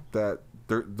be that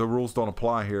the rules don't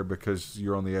apply here because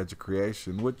you're on the edge of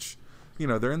creation, which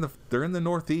they're in the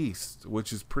Northeast,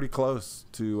 which is pretty close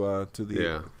to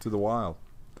the wild.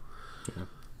 Yeah.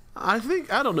 I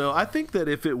don't know. I think that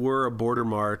if it were a border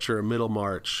march or a middle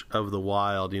march of the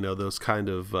wild, those kind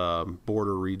of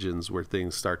border regions where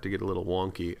things start to get a little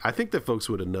wonky, I think that folks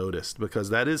would have noticed, because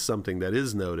that is something that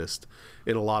is noticed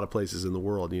in a lot of places in the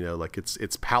world. Like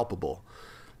it's palpable.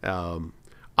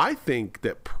 I think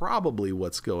that probably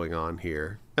what's going on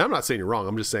here, and I'm not saying you're wrong,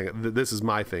 I'm just saying this is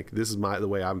my think. This is the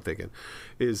way I'm thinking,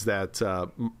 is that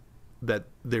that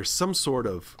there's some sort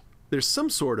of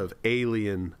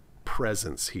alien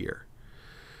presence here.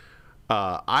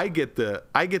 I get the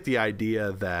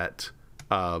idea that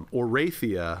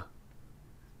Orathia,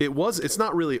 it's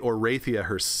not really Orathia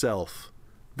herself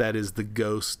that is the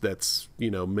ghost that's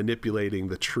manipulating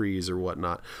the trees or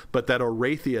whatnot, but that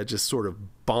Orathia just sort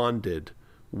of bonded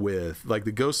with, like,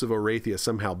 the ghost of Orathia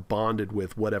somehow bonded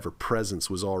with whatever presence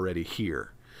was already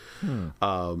here.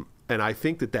 And I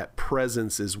think that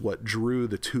presence is what drew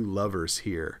the two lovers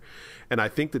here. And I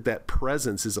think that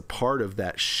presence is a part of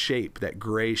that shape, that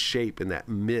gray shape and that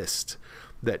mist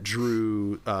that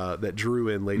drew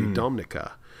in Lady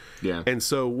Domnica. Yeah. And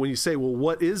so when you say, well,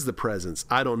 what is the presence?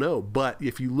 I don't know. But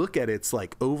if you look at its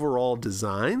like overall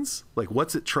designs, like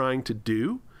what's it trying to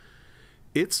do?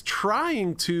 It's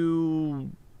trying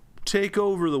to take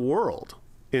over the world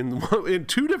in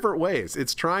two different ways.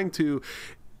 It's trying to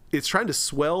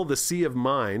swell the sea of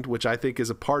mind, which I think is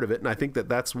a part of it. And I think that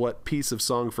that's what Piece of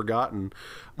Song Forgotten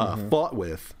fought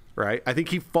with, right? I think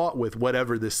he fought with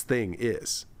whatever this thing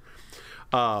is.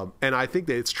 And I think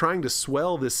that it's trying to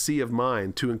swell this sea of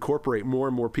mind to incorporate more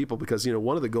and more people, because,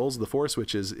 one of the goals of the Force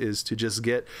Witches is to just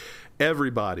get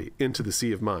everybody into the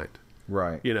sea of mind.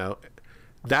 Right.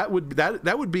 That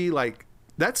would be like,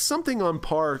 that's something on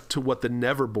par to what the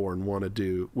Neverborn want to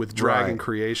do with dragging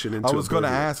creation into I was going to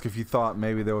oblivion. ask if you thought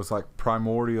maybe there was like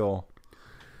primordial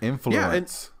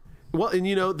influence. Yeah,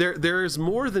 and there's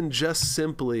more than just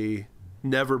simply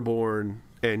Neverborn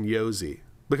and Yozi,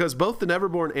 because both the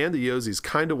Neverborn and the Yozis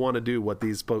kind of want to do what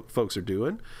these folks are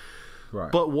doing.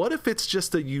 Right. But what if it's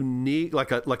just a unique,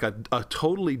 like a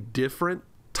totally different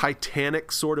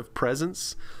titanic sort of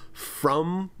presence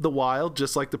from the wild,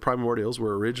 just like the primordials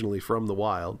were originally from the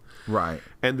wild, right?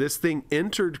 And this thing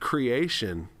entered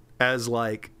creation as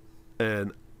like a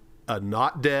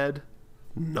not dead,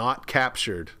 not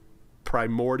captured,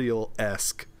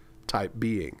 primordial-esque type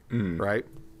being, right?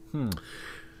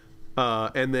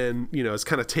 And then it's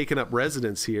kind of taken up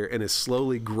residence here and is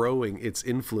slowly growing its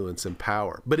influence and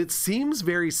power. But it seems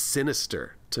very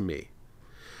sinister to me.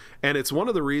 And it's one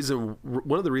of the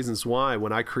reasons why,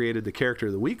 when I created the character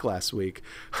of the week last week,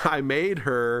 I made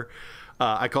her,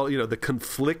 I call it, the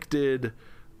conflicted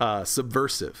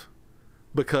subversive,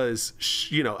 because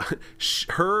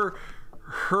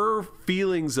her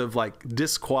feelings of like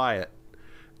disquiet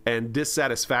and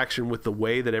dissatisfaction with the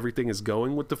way that everything is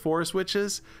going with the Forest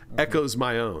Witches echoes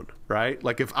my own, right?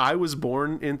 Like, if I was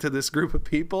born into this group of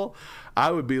people,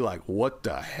 I would be like, what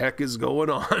the heck is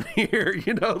going on here?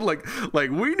 Like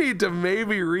we need to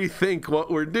maybe rethink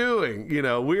what we're doing.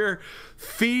 We're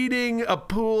feeding a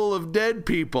pool of dead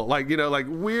people. Like, like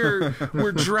we're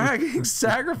dragging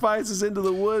sacrifices into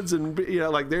the woods, and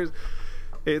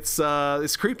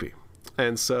it's creepy.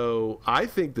 And so I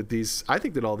think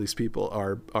that all these people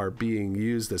are being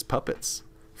used as puppets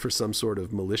for some sort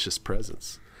of malicious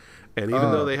presence. And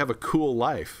even though they have a cool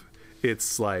life,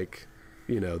 it's like,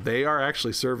 they are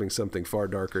actually serving something far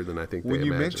darker than I think they imagine.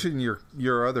 When you mention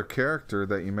your other character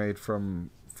that you made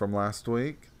from last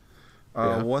week,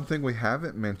 one thing we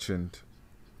haven't mentioned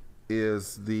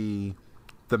is the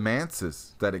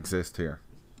manses that exist here.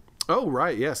 Oh,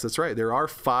 right. Yes, that's right. There are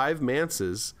 5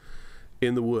 manses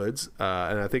in the woods,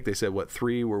 and I think they said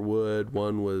 3 were wood,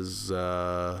 1 was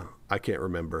I can't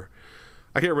remember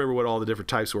what all the different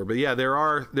types were, but yeah, there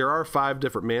are 5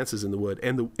 different manses in the wood,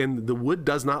 and the wood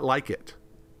does not like it.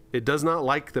 It does not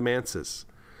like the manses.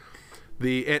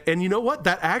 And you know what?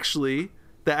 That actually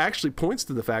points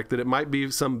to the fact that it might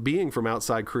be some being from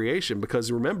outside creation,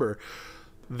 because remember,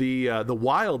 the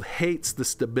wild hates the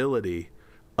stability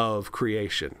of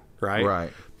creation, right?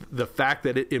 Right. The fact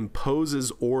that it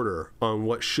imposes order on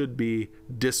what should be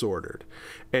disordered.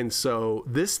 And so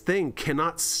this thing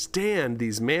cannot stand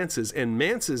these manses, and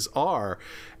manses are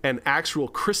an actual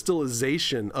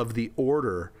crystallization of the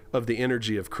order of the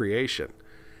energy of creation.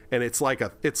 And it's like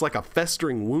a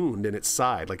festering wound in its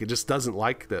side. Like, it just doesn't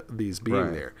like these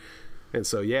being there. And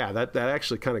so, yeah, that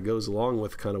actually kind of goes along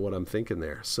with kind of what I'm thinking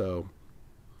there. So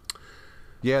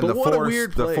Yeah, but the what force, a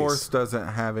weird place. The force doesn't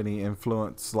have any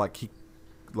influence. Like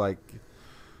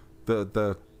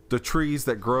the trees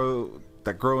that grow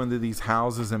into these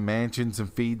houses and mansions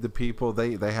and feed the people.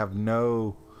 They have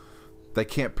no. They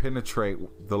can't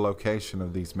penetrate the location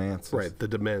of these mansions. Right, the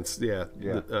dements,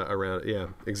 around it. Yeah,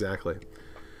 exactly.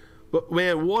 But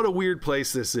man, what a weird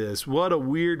place this is. What a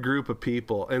weird group of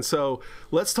people. And so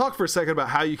let's talk for a second about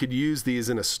how you could use these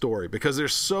in a story, because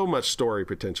there's so much story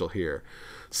potential here.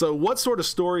 So what sort of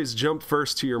stories jump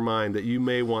first to your mind that you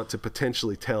may want to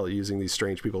potentially tell using these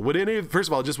strange people? Would any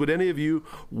of you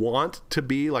want to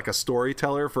be like a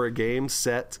storyteller for a game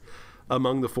set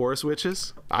among the Forest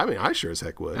Witches? I mean, I sure as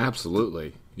heck would.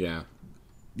 Absolutely. Yeah.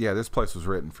 Yeah, this place was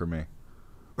written for me.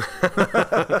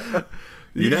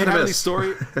 You got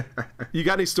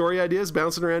any story ideas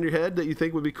bouncing around your head that you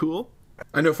think would be cool?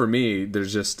 I know for me,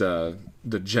 there's just the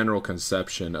general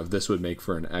conception of this would make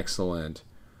for an excellent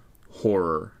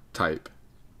horror type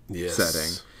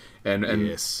setting. And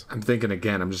yes. I'm thinking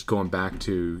again, I'm just going back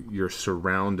to you're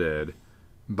surrounded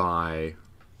by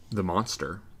the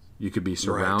monster. You could be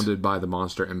surrounded by the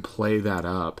monster and play that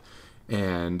up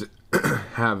and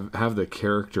have the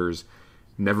characters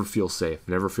never feel safe,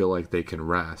 never feel like they can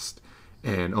rest,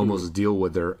 and almost deal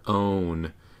with their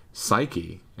own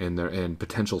psyche and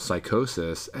potential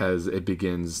psychosis as it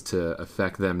begins to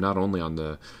affect them, not only on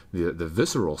the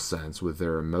visceral sense with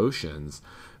their emotions,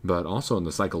 but also in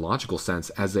the psychological sense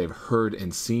as they've heard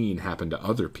and seen happen to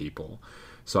other people.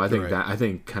 So I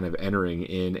think kind of entering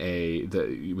in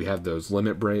we have those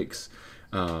limit breaks,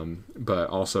 but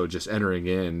also just entering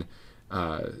in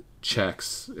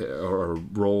checks or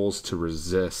roles to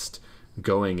resist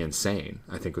going insane,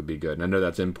 I think would be good. And I know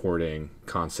that's importing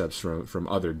concepts from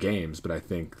other games, but I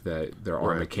think that there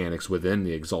are mechanics within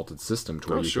the Exalted system to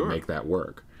where you can make that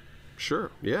work.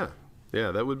 Sure. Yeah,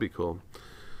 that would be cool.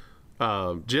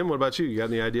 Jim, what about you? You got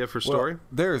any idea for story? Well,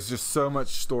 there's just so much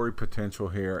story potential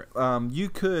here. You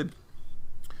could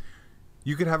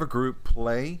have a group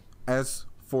play as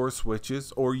Forest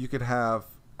Witches, or you could have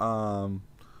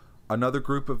another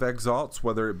group of Exalts,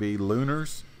 whether it be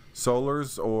Lunars,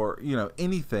 Solars, or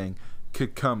anything,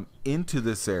 could come into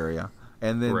this area,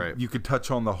 and then you could touch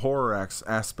on the horror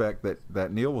aspect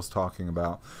that Neil was talking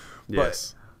about.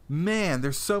 Yes. But man,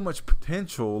 there's so much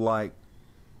potential. Like,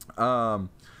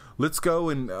 let's go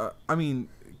and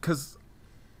because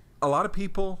a lot of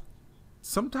people,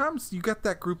 sometimes you got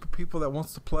that group of people that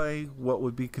wants to play what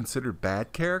would be considered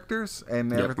bad characters,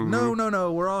 and everything.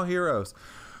 No, we're all heroes.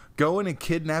 Going and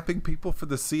kidnapping people for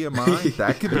the Sea of Mind,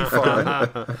 that could be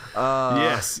fun.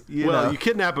 Yes. You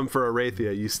kidnap them for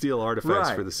Arathia. You steal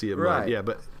artifacts for the Sea of Mind. Yeah,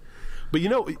 but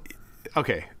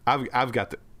okay, I've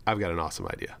got an awesome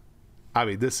idea. I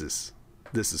mean, this is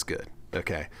good.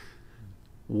 Okay,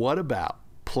 what about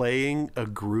playing a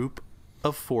group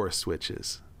of Forest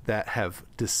Witches that have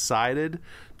decided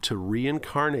to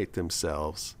reincarnate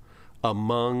themselves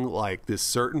among like this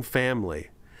certain family,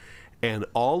 and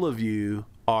all of you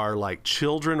are like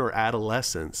children or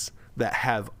adolescents that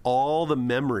have all the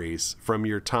memories from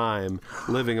your time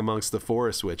living amongst the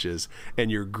Forest Witches, and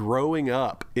you're growing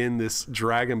up in this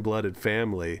dragon-blooded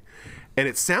family, and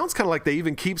it sounds kind of like they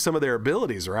even keep some of their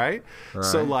abilities, right?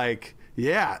 So like,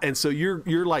 yeah, and so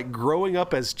you're like growing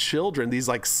up as children, these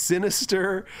like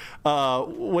sinister,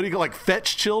 what do you call, like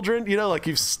fetch children? Like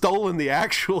you've stolen the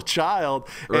actual child,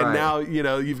 and now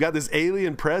you've got this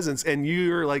alien presence, and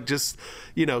you're like just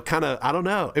kind of, I don't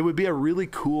know. It would be a really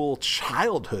cool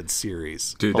childhood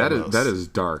series, dude. Almost. That is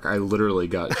dark. I literally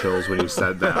got chills when you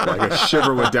said that. Like a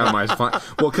shiver went down my spine.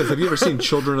 Well, because have you ever seen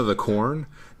Children of the Corn?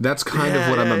 That's kind of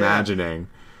what I'm imagining.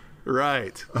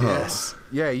 Right. Yes.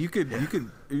 Yeah, you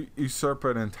could usurp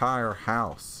an entire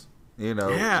house,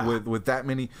 with that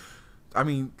many. I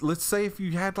mean, let's say if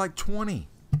you had like 20,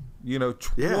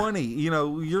 20,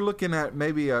 you're looking at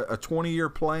maybe a 20-year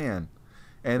plan,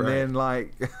 and then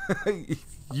like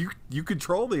you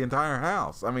control the entire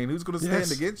house. I mean, who's going to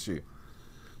stand against you?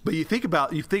 But you think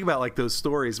about like those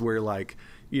stories where like,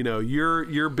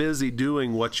 you're busy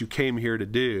doing what you came here to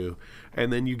do,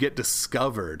 and then you get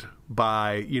discovered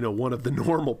by, one of the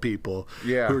normal people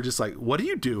who are just like, what are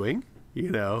you doing?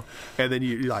 And then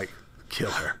you like,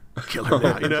 kill her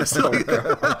now, So like,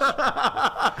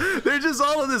 there's just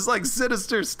all of this like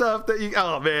sinister stuff that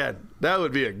oh man, that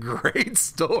would be a great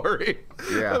story.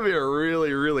 That'd be a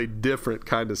really, really different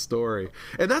kind of story.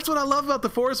 And that's what I love about the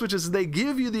Forest Witches, is they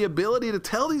give you the ability to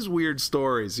tell these weird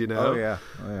stories, Oh yeah.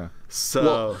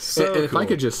 So and if cool. I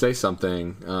could just say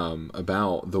something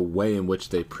about the way in which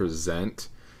they present,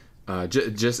 and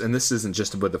this isn't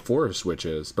just with the Forest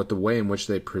Witches, but the way in which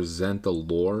they present the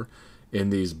lore in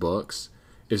these books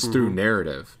is through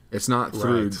narrative. It's not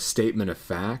through statement of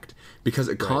fact, because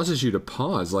it causes you to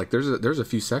pause. Like there's a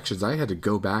few sections I had to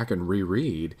go back and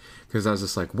reread because I was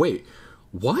just like, wait,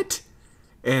 what?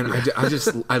 And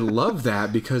I love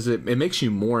that because it makes you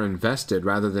more invested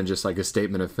rather than just like a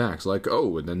statement of facts. Like,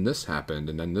 oh, and then this happened,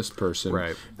 and then this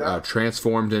person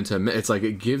transformed into. It's like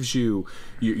it gives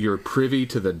you're privy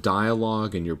to the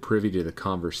dialogue and you're privy to the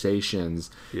conversations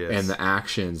and the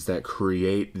actions that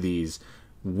create these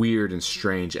weird and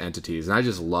strange entities. And I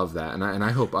just love that. And I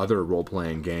hope other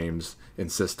role-playing games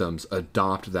and systems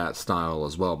adopt that style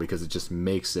as well, because it just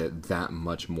makes it that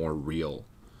much more real.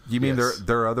 You mean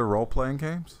there are other role-playing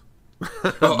games?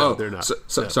 No, they're not.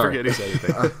 Sorry. Forget he said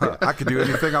anything. I could do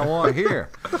anything I want here.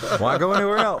 Why go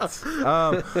anywhere else?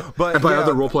 But and by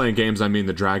other role-playing games, I mean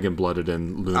the Dragon Blooded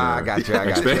and Lunar. I got you.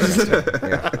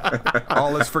 Yeah.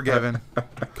 All is forgiven.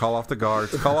 Call off the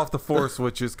guards. Call off the force,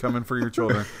 which is coming for your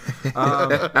children.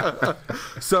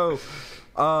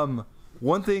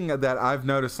 One thing that I've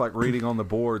noticed, like reading on the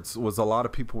boards, was a lot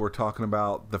of people were talking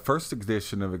about the first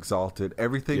edition of Exalted.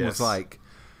 Everything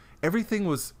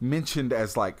was mentioned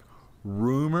as like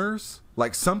rumors.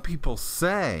 Like some people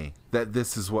say that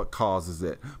this is what causes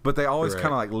it, but they always kind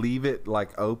of like leave it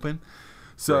like open.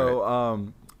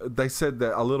 So they said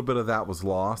that a little bit of that was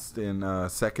lost in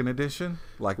second edition,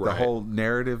 like the whole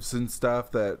narratives and stuff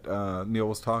that Neil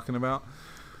was talking about.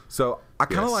 So I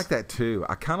kind of like that too.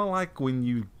 I kind of like when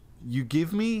you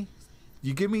give me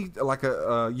like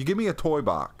you give me a toy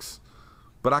box,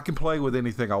 but I can play with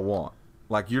anything I want.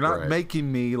 Like, you're not making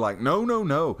me like, no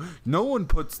one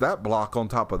puts that block on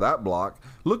top of that block.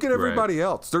 Look at everybody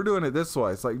else. They're doing it this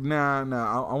way. It's like, nah,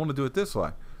 I want to do it this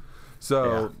way.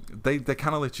 So they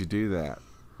kind of let you do that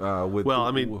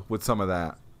with some of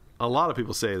that. A lot of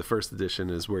people say the first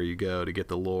edition is where you go to get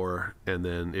the lore, and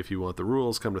then if you want the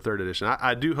rules, come to third edition.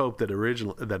 I do hope that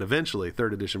eventually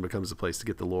third edition becomes the place to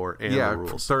get the lore and the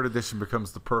rules. Third edition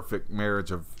becomes the perfect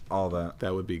marriage of all that.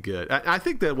 That would be good. I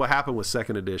think that what happened with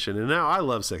second edition, and now I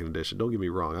love second edition, don't get me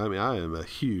wrong. I mean, I am a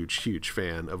huge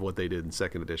fan of what they did in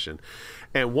second edition.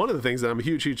 And one of the things that I'm a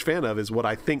huge fan of is what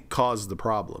I think caused the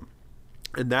problem.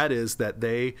 And that is that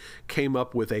they came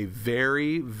up with a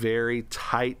very, very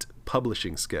tight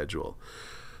publishing schedule.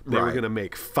 They were going to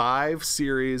make 5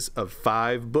 series of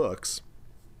 5 books,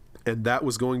 and that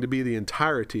was going to be the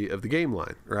entirety of the game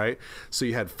line, right? So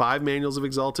you had 5 manuals of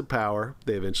Exalted Power.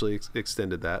 They eventually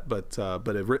extended that, but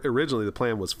originally the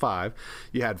plan was 5.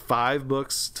 You had 5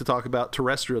 books to talk about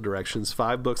terrestrial directions,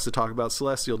 5 books to talk about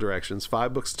celestial directions,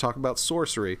 5 books to talk about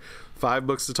sorcery, 5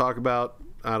 books to talk about,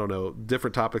 I don't know,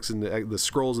 different topics in the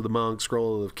scrolls of the monks,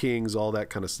 scroll of kings, all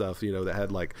that kind of stuff, you know, that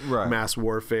had like mass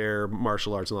warfare,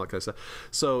 martial arts, and all that kind of stuff.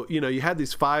 So, you know, you had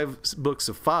these 5 books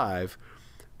of 5,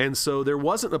 and so there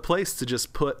wasn't a place to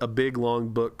just put a big long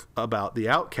book about the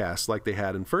Outcast like they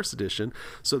had in first edition.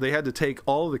 So they had to take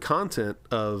all of the content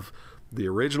of the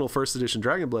original first edition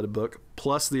Dragon Blooded book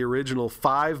plus the original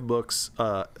 5 books,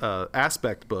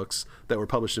 aspect books that were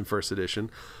published in first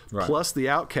edition, plus the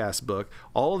Outcast book,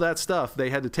 all of that stuff. They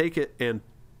had to take it and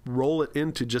roll it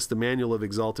into just the Manual of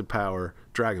Exalted Power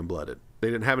Dragon Blooded. They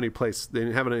didn't have any place. They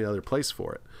didn't have any other place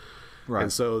for it. Right.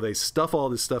 And so they stuff all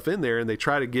this stuff in there, and they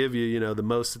try to give you, you know, the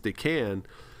most that they can.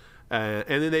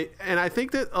 And then I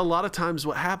think that a lot of times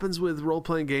what happens with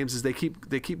role-playing games is they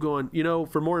keep going, you know,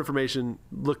 for more information,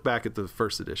 look back at the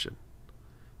first edition.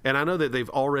 And I know that they've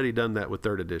already done that with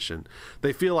third edition.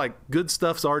 They feel like good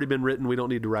stuff's already been written. We don't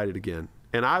need to write it again.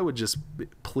 And I would just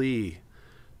plea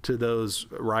to those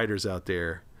writers out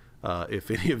there, if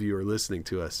any of you are listening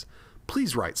to us,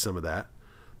 please write some of that.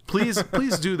 Please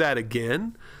do that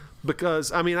again.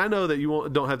 Because, I mean, I know that you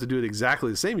don't have to do it exactly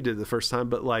the same you did the first time,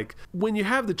 but, like, when you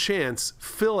have the chance,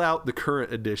 fill out the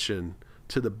current edition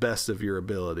to the best of your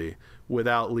ability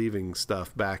without leaving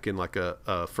stuff back in, like,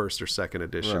 a first or second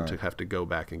edition to have to go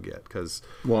back and get. Because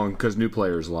new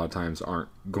players a lot of times aren't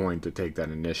going to take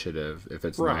that initiative if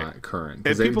it's not current.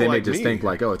 Because they may just think,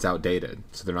 like, oh, it's outdated,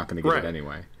 so they're not going to get it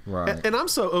anyway. Right. And I'm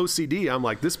so OCD, I'm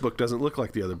like, this book doesn't look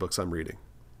like the other books I'm reading.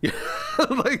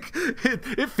 Like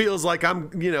it feels like I'm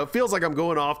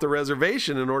going off the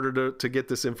reservation in order to get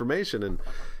this information,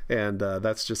 and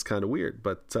that's just kind of weird.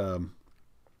 But so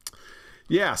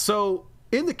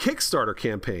in the Kickstarter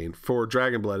campaign for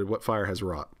Dragon Blooded, What Fire Has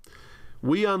Wrought,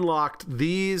 we unlocked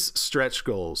these stretch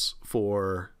goals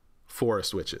for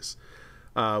Forest Witches.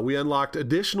 We unlocked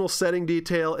additional setting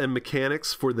detail and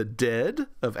mechanics for the Dead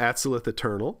of Atzilith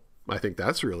Eternal. I think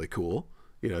that's really cool.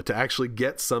 You know, to actually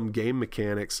get some game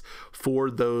mechanics for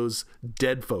those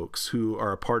dead folks who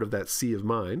are a part of that Sea of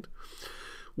Mind.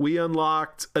 We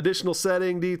unlocked additional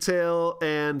setting detail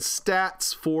and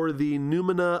stats for the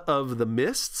Numina of the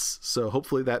Mists. So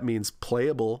hopefully that means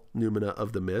playable Numina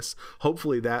of the Mists.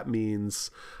 Hopefully that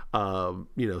means, some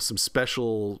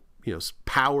special,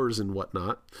 powers and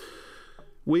whatnot.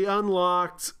 We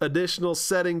unlocked additional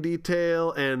setting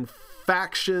detail and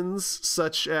factions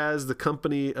such as the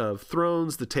Company of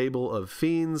Thrones, the Table of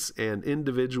Fiends, and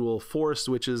individual Forest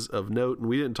Witches of note. And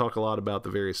we didn't talk a lot about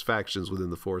the various factions within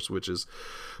the Forest Witches,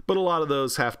 but a lot of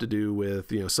those have to do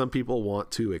with, some people want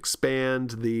to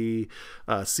expand the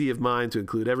Sea of Mind to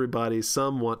include everybody.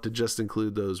 Some want to just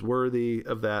include those worthy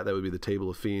of that. That would be the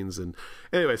Table of Fiends. And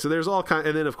anyway, so there's all kind,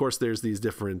 and then of course there's these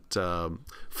different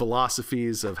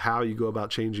philosophies of how you go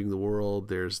about changing the world.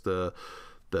 There's the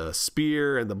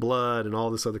spear and the blood and all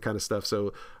this other kind of stuff.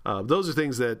 So those are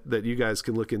things that you guys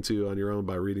can look into on your own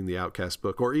by reading the Outcast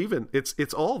book, or even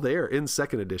it's all there in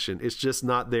second edition. It's just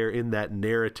not there in that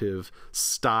narrative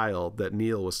style that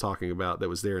Neil was talking about that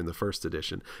was there in the first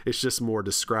edition. It's just more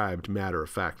described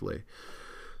matter-of-factly.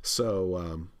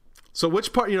 So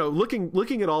which part,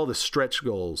 looking at all the stretch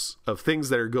goals of things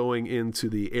that are going into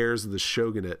the Heirs of the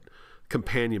Shogunate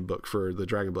companion book for the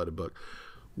Dragon-Blooded book,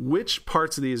 which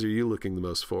parts of these are you looking the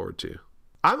most forward to?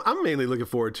 I'm mainly looking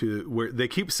forward to where they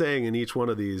keep saying in each one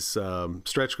of these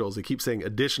stretch goals, they keep saying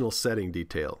additional setting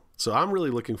detail. So I'm really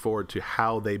looking forward to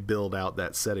how they build out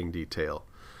that setting detail.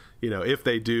 If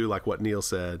they do like what Neil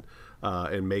said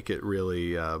and make it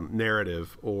really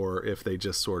narrative, or if they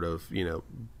just sort of,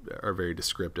 are very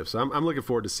descriptive. So I'm looking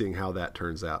forward to seeing how that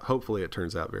turns out. Hopefully it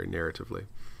turns out very narratively.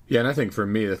 Yeah, and I think for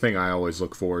me, the thing I always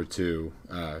look forward to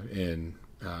in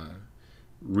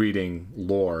reading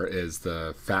lore is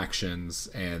the factions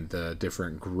and the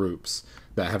different groups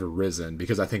that have arisen,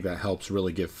 because I think that helps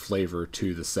really give flavor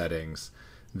to the settings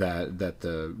that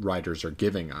the writers are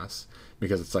giving us,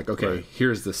 because it's like, okay, right,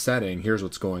 here's the setting, here's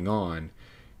what's going on,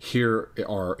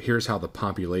 here's how the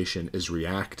population is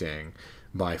reacting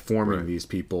by forming right, these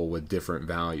people with different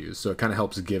values. So it kind of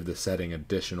helps give the setting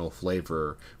additional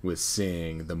flavor with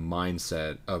seeing the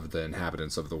mindset of the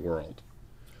inhabitants of the world.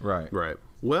 Right.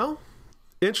 Well,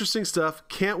 interesting stuff.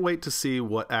 Can't wait to see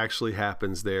what actually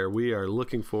happens there. We are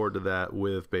looking forward to that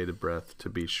with bated breath, to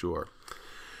be sure.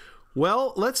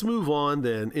 Well, let's move on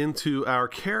then into our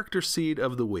character seed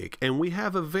of the week. And we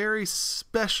have a very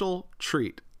special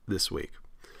treat this week.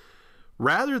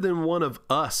 Rather than one of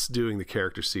us doing the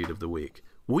character seed of the week,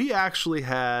 we actually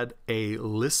had a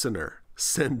listener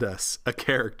send us a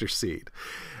character seed.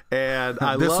 And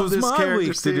I love this my character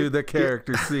week seed. To do the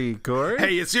character seed, Corey.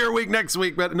 Hey, it's your week next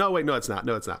week, but no, it's not.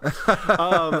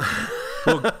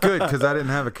 Well, good, because I didn't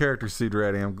have a character seed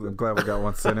ready. I'm glad we got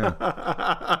one sent in.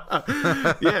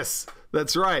 Yes,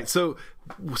 that's right. So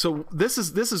this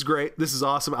is great. This is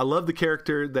awesome. I love the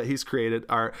character that he's created.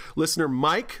 Our listener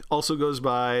Mike also goes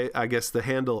by, I guess, the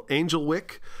handle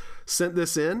Angelwick, sent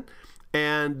this in,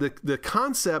 and the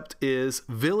concept is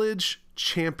Village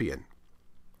Champion.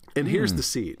 And here's the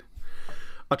seed.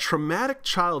 A traumatic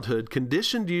childhood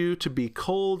conditioned you to be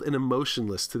cold and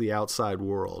emotionless to the outside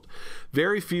world.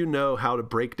 Very few know how to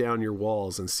break down your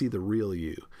walls and see the real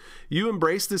you. You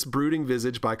embrace this brooding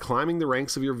visage by climbing the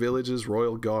ranks of your village's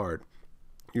royal guard.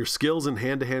 Your skills in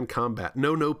hand-to-hand combat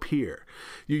know no peer.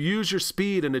 You use your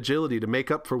speed and agility to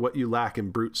make up for what you lack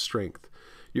in brute strength.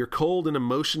 Your cold and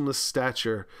emotionless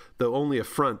stature, though only a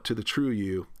front to the true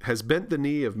you, has bent the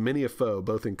knee of many a foe,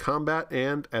 both in combat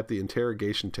and at the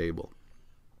interrogation table.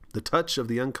 The touch of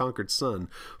the unconquered sun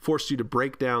forced you to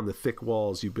break down the thick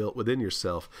walls you built within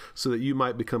yourself so that you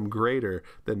might become greater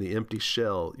than the empty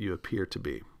shell you appear to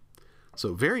be.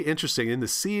 So very interesting. In the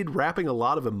seed, wrapping a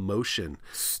lot of emotion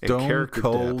and character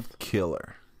depth. Stone Cold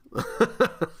Killer.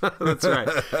 That's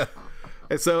right.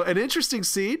 And so an interesting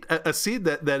seed, a seed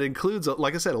that includes,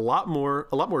 like I said, a lot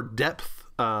more depth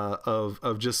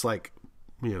of just like,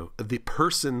 the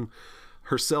person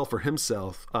herself or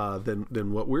himself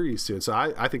than what we're used to. And so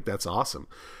I think that's awesome.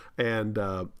 And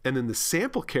then the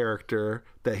sample character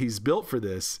that he's built for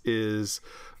this is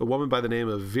a woman by the name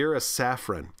of Vera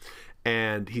Saffron.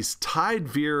 And he's tied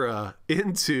Vera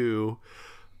into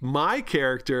my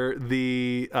character,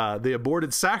 the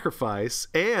aborted sacrifice,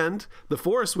 and the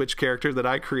Forest Witch character that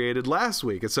I created last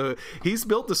week. And so he's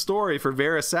built the story for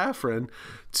Vera Saffron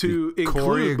to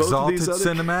include both of these other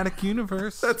cinematic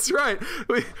universe. That's right.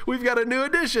 We've got a new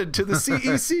addition to the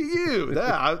CECU.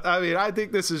 Yeah, I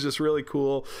think this is just really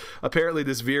cool. Apparently,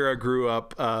 this Vera grew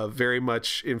up very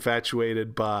much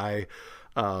infatuated by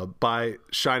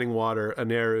Shining Water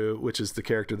Aneru, which is the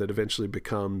character that eventually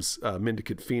becomes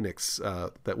Mendicant Phoenix,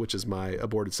 which is my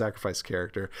aborted sacrifice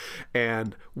character,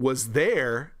 and was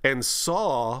there and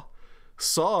saw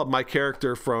saw my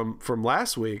character from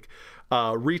last week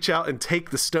reach out and take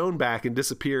the stone back and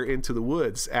disappear into the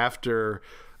woods after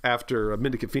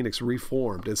Mendicant Phoenix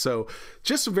reformed. And so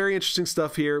just some very interesting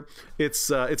stuff here. It's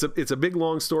a big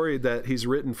long story that he's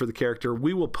written for the character.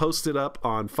 We will post it up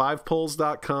on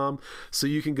fivepoles.com so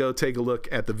you can go take a look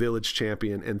at the Village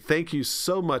Champion. And thank you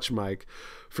so much, Mike,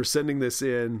 for sending this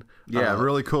in. Yeah,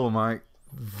 really cool, Mike.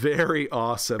 Very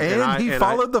awesome. And he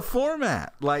followed the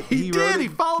format. Like he did. He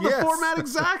followed the format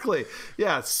exactly.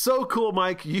 Yeah, so cool,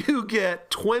 Mike. You get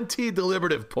 20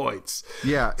 deliberative points.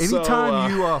 Yeah,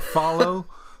 anytime you follow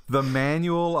the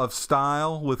manual of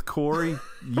style with Corey,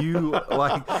 you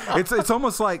like it's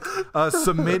almost like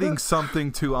submitting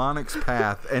something to Onyx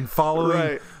Path and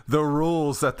following the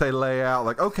rules that they lay out.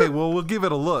 Like, okay, well, we'll give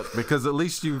it a look because at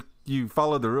least you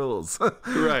follow the rules.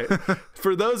 Right.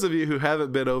 For those of you who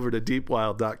haven't been over to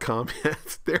deepwild.com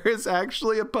yet, there is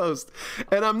actually a post,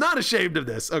 and I'm not ashamed of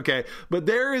this, okay, but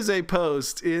there is a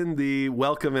post in the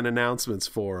welcome and announcements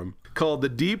forum called the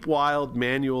Deep Wild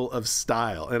Manual of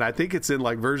Style, and I think it's in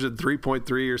like version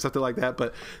 3.3 or something like that,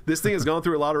 but this thing has gone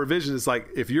through a lot of revisions. It's like,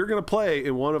 if you're going to play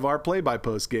in one of our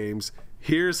play-by-post games,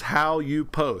 here's how you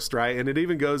post, right? And it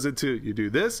even goes into, you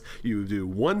do this, you do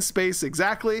one space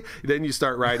exactly, then you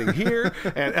start writing here,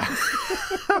 and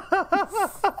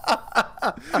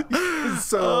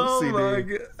so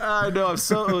OCD. I know, I'm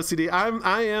so OCD.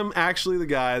 I am actually the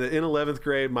guy that in 11th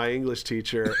grade, my English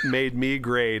teacher made me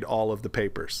grade all of the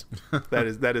papers.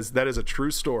 That is a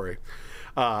true story.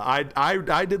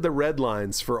 I did the red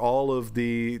lines for all of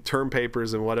the term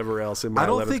papers and whatever else in my 11th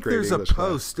grade. I don't think there's English a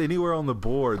post anywhere on the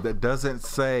board that doesn't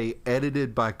say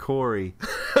edited by Corey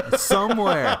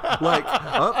somewhere. Like,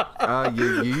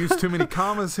 you used too many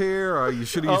commas here, or you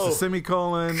should have used a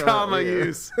semicolon. Comma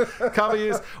use,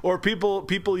 or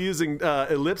people using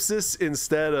ellipsis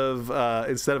instead of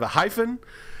a hyphen.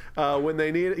 When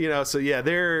they need it, so yeah,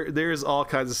 there's all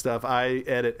kinds of stuff. I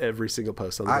edit every single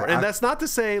post on the board, and that's not to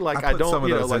say like I don't, some of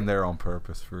those in there on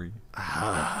purpose for you.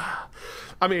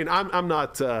 I mean, I'm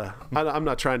not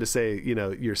trying to say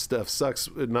your stuff sucks.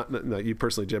 Not you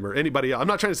personally, Jim, or anybody else. I'm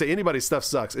not trying to say anybody's stuff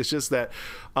sucks. It's just that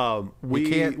we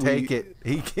can't take it.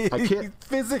 I can't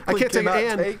physically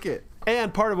take it.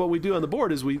 And part of what we do on the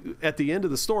board is at the end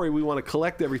of the story, we want to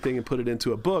collect everything and put it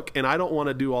into a book. And I don't want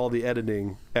to do all the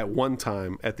editing at one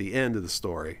time at the end of the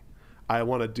story. I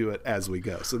want to do it as we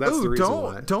go. So that's the reason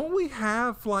why. Don't we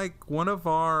have like one of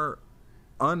our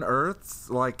unearths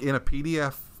like in a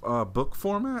PDF book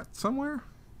format somewhere?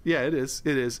 Yeah, it is.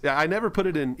 It is. I never put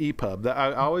it in EPUB.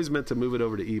 I always meant to move it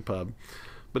over to EPUB,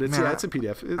 but it's in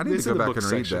PDF. I need to go back and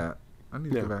read that. I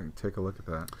need to go back and take a look at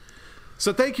that.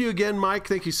 So thank you again, Mike.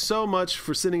 Thank you so much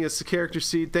for sending us the character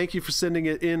seed. Thank you for sending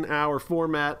it in our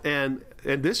format. And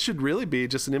this should really be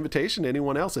just an invitation to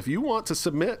anyone else. If you want to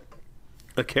submit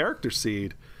a character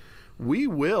seed, we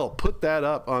will put that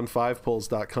up on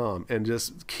fivepoles.com and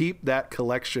just keep that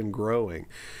collection growing.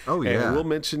 Oh, yeah. And we'll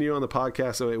mention you on the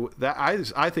podcast. So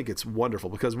I think it's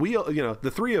wonderful because we,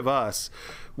 the three of us,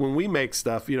 when we make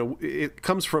stuff, it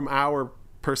comes from our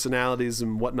personalities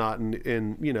and whatnot,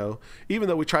 and even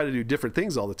though we try to do different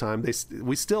things all the time,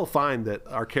 we still find that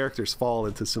our characters fall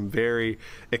into some very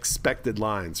expected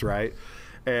lines, right?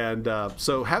 And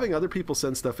so having other people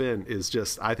send stuff in is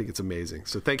just, I think it's amazing.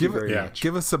 So thank you very much.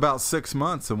 Give us about 6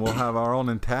 months and we'll have our own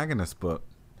antagonist book.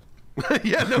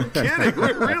 Yeah, no kidding.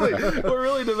 We're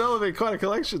really developing quite a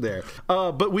collection there.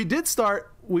 But we did start.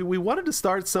 We wanted to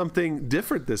start something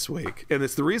different this week, and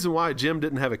it's the reason why Jim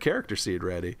didn't have a character seed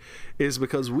ready, is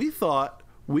because we thought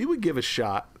we would give a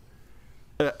shot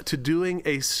to doing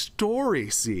a story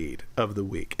seed of the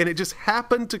week, and it just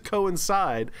happened to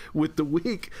coincide with the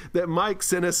week that Mike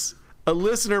sent us a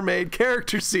listener-made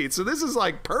character seed. So this is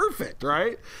like perfect,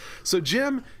 right? So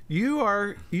Jim, you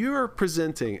are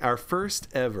presenting our first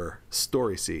ever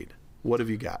story seed. What have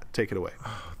you got? Take it away.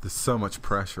 Oh, there's so much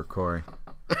pressure, Corey.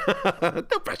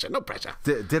 No pressure.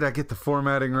 Did I get the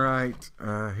formatting right?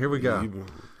 Here we go.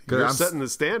 You're setting the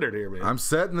standard here, man. I'm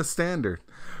setting the standard.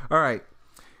 All right.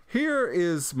 Here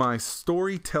is my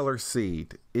storyteller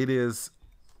seed. It is,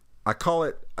 I call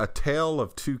it A Tale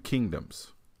of Two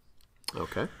Kingdoms.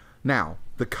 Okay. Now,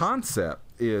 the concept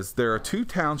is there are two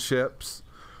townships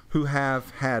who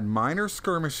have had minor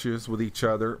skirmishes with each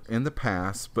other in the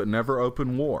past, but never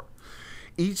open war.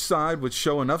 Each side would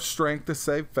show enough strength to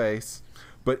save face,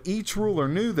 but each ruler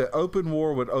knew that open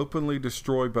war would openly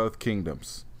destroy both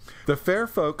kingdoms. The fair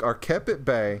folk are kept at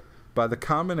bay by the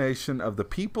combination of the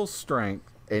people's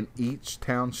strength and each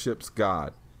township's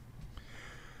god.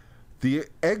 The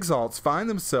exiles find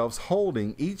themselves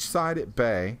holding each side at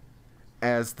bay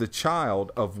as the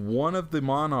child of one of the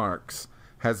monarchs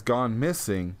has gone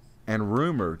missing and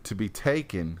rumored to be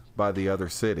taken by the other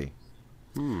city.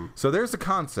 So there's a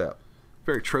concept.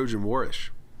 Very Trojan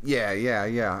War-ish. Yeah.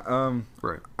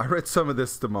 Right. I read some of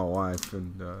this to my wife,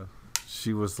 and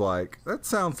she was like, that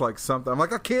sounds like something. I'm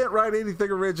like, I can't write anything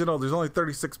original. There's only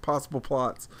 36 possible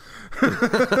plots.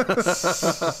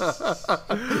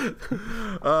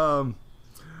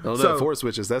 Four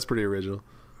switches. That's pretty original.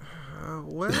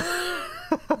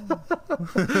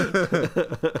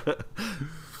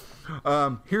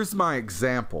 Here's my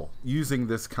example using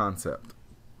this concept.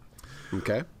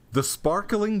 Okay. The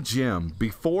sparkling gem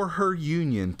before her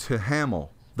union to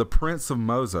Hamel, the prince of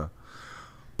Moza,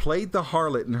 played the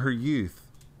harlot in her youth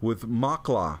with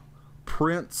Maklah,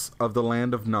 prince of the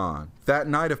land of Non. That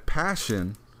night of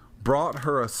passion brought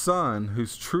her a son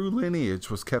whose true lineage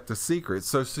was kept a secret.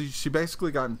 So she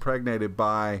basically got impregnated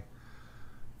by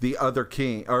the other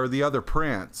king, or the other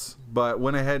prince, but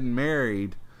went ahead and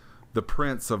married the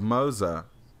prince of Moza,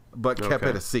 but kept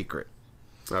it a secret.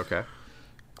 Okay.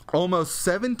 Almost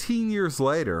 17 years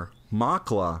later,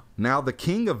 Maklah, now the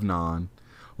king of Non,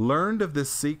 learned of this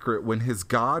secret when his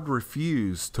god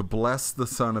refused to bless the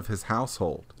son of his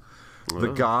household. The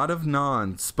god of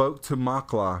Non spoke to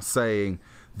Maklah, saying,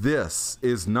 "This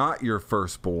is not your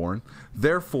firstborn,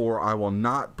 therefore I will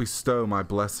not bestow my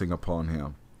blessing upon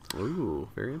him." Ooh,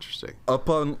 very interesting.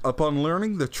 Upon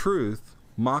learning the truth,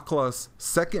 Maklah's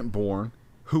secondborn,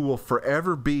 who will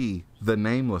forever be the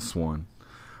Nameless One,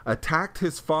 attacked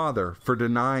his father for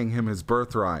denying him his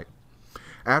birthright.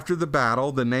 After the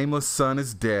battle, the Nameless son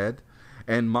is dead,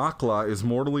 and Maklah is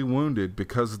mortally wounded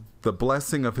because the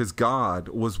blessing of his god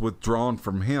was withdrawn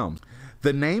from him.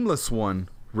 The Nameless One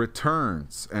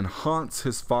returns and haunts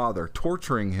his father,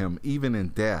 torturing him even in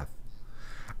death.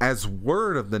 As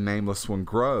word of the Nameless One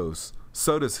grows,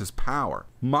 so does his power.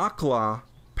 Maklah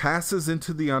passes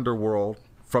into the underworld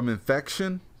from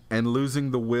infection and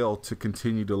losing the will to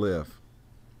continue to live.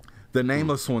 The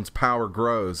Nameless One's power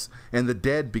grows, and the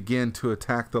dead begin to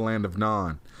attack the land of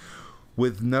Non.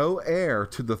 With no heir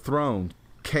to the throne,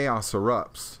 chaos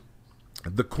erupts.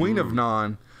 The Queen of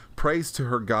Non prays to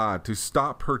her god to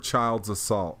stop her child's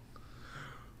assault.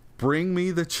 "Bring me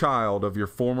the child of your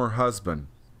former husband,"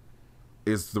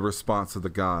 is the response of the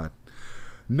god.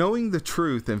 Knowing the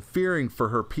truth and fearing for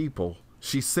her people,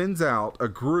 she sends out a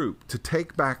group to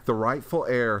take back the rightful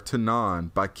heir to Non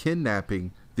by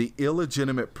kidnapping the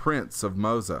illegitimate prince of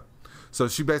Moza. So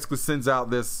she basically sends out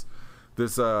this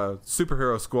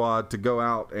superhero squad to go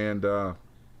out and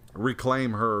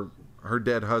reclaim her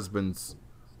dead husband's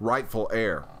rightful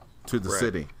heir to the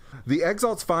city. The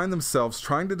Exalts find themselves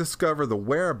trying to discover the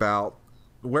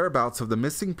whereabouts of the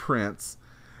missing prince,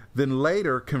 then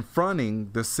later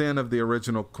confronting the sin of the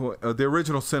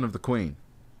original sin of the queen.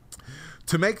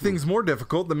 To make things more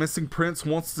difficult, the missing prince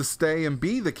wants to stay and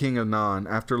be the king of Non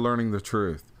after learning the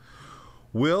truth.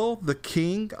 Will the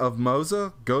king of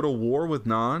Moza go to war with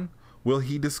Non? Will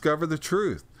he discover the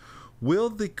truth? Will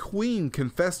the queen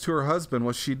confess to her husband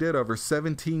what she did over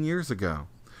 17 years ago?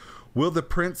 Will the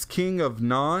prince king of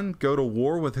Non go to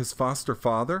war with his foster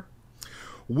father?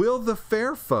 Will the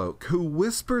fair folk who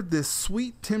whispered this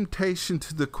sweet temptation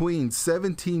to the queen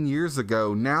 17 years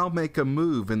ago now make a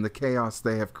move in the chaos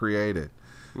they have created?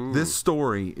 This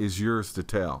story is yours to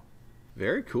tell.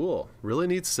 Very cool. Really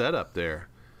neat setup there.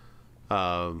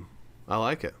 I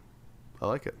like it.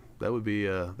 That would be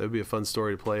a fun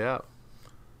story to play out.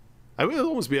 I would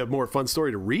almost be a more fun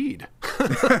story to read.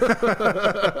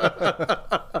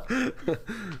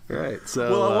 Right. So,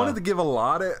 well, I wanted to give a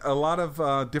lot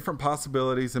of different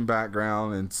possibilities and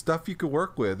background and stuff you could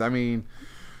work with. I mean,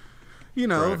 you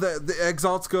know, the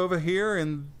Exalts go over here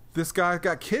and this guy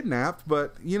got kidnapped,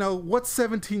 but you know, what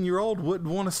 17-year-old wouldn't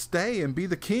want to stay and be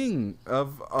the king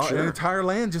of an entire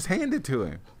land just handed to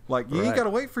him? Like, you ain't got to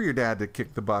wait for your dad to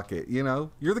kick the bucket. You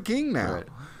know, you're the king now. Right.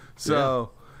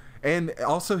 So. Yeah. And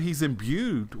also, he's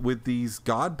imbued with these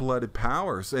god-blooded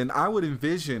powers. And I would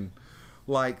envision,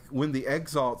 like, when the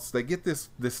Exalts, they get this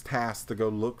task to go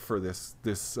look for this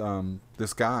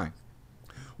guy.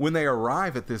 When they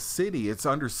arrive at this city, it's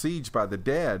under siege by the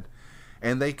dead,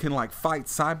 and they can, like, fight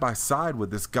side by side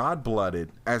with this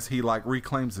god-blooded as he, like,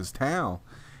 reclaims his town.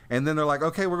 And then they're like,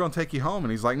 okay, we're going to take you home. And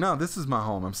he's like, no, this is my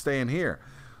home. I'm staying here.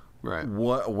 Right.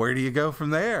 Where do you go from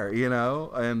there, you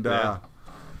know? And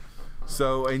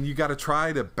so, and you got to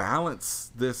try to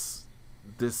balance this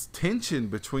tension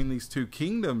between these two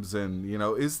kingdoms, and you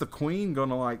know, is the queen going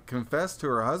to like confess to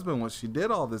her husband what she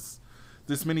did all this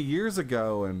many years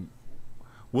ago, and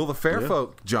will the fair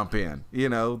folk jump in? You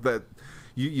know, that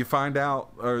you find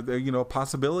out, or you know, a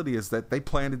possibility is that they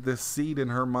planted this seed in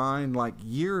her mind like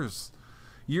years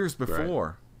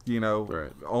before,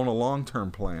 Right. on a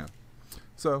long-term plan.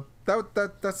 So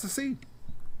that's the seed.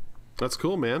 That's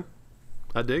cool, man.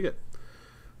 I dig it.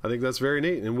 I think that's very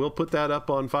neat, and we'll put that up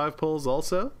on Five Poles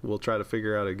also. We'll try to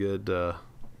figure out a good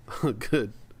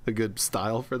a good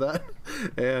style for that,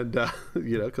 and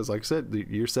because like I said,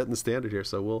 you're setting the standard here,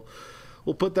 so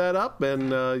we'll put that up, and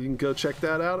you can go check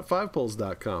that out at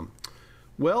fivepoles.com.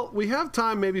 Well, we have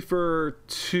time maybe for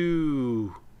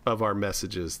 2 of our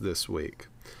messages this week.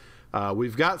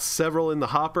 We've got several in the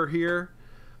hopper here,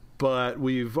 but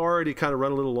we've already kind of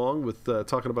run a little long with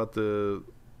talking about the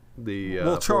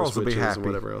well, Charles will be happy. And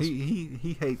whatever else.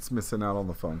 He hates missing out on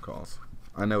the phone calls.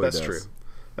 I know that's he does. true.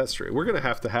 That's true. We're going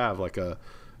to have like an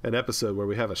episode where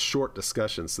we have a short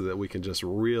discussion so that we can just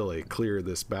really clear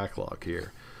this backlog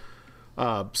here.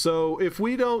 So if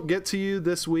we don't get to you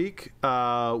this week,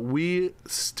 we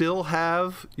still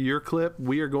have your clip.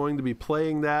 We are going to be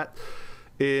playing that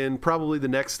in probably the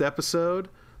next episode.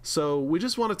 So we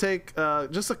just want to take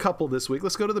just a couple this week.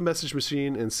 Let's go to the message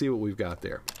machine and see what we've got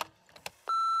there.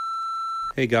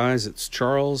 Hey guys, it's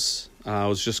Charles. I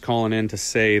was just calling in to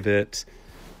say that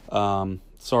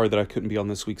sorry that I couldn't be on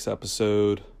this week's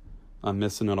episode. I'm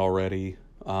missing it already.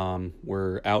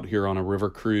 We're out here on a river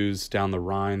cruise down the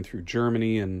Rhine through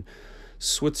Germany and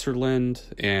Switzerland,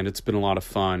 and it's been a lot of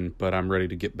fun, but I'm ready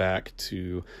to get back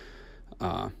to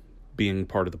being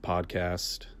part of the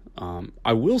podcast.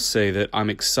 I will say that I'm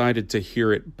excited to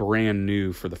hear it brand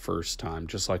new for the first time,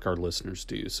 just like our listeners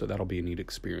do, so that'll be a neat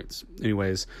experience.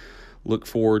 Anyways, look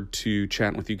forward to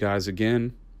chatting with you guys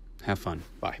again. Have fun.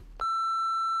 Bye.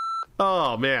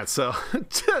 Oh, man. So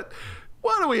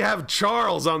why do we have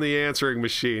Charles on the answering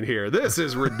machine here? This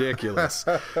is ridiculous.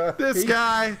 This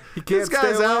guy's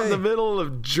out in the middle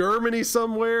of Germany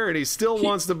somewhere, and he still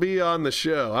wants to be on the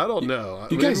show. I don't know.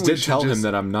 You guys did tell him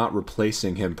that I'm not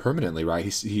replacing him permanently,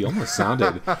 right? He almost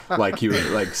sounded like he was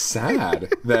like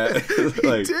sad that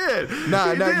he did.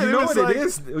 No, you know what it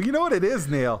is? You know what it is,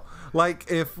 Neil?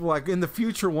 Like if in the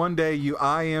future one day you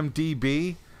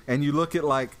IMDb and you look at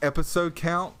like episode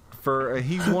count for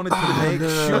he wanted to make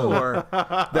sure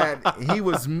that he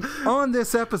was on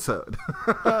this episode.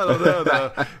 I don't know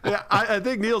though. Yeah, I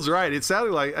think Neil's right. It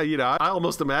sounded like I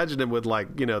almost imagined him with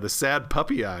like the sad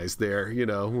puppy eyes there.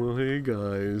 Well, hey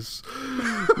guys,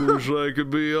 wish I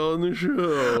could be on the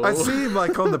show. I see him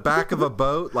like on the back of a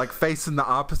boat, like facing the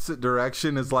opposite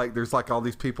direction. Is like there's like all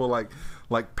these people like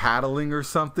paddling or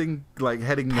something, like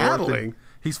heading paddling. North.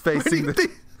 He's facing the.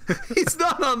 He's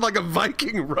not on like a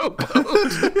Viking rowboat.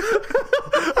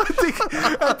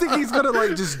 I think he's gonna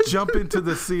like just jump into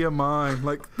the sea of mine.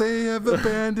 Like they have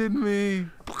abandoned me.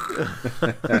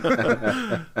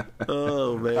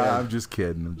 Oh man! I'm just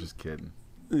kidding.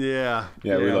 Yeah.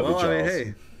 We love you, Charles.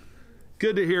 Hey,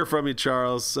 good to hear from you,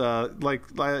 Charles. Like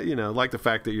the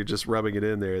fact that you're just rubbing it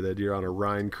in there that you're on a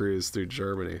Rhine cruise through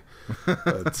Germany.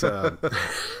 But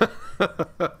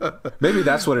maybe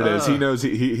that's what it is. He knows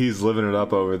he's living it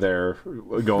up over there,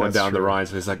 going down the Rhine.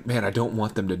 So he's like, man, I don't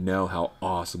want them to know how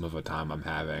awesome of a time I'm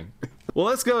having. Well,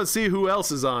 let's go and see who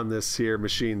else is on this here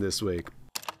machine this week.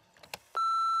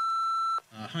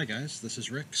 Hi guys, this is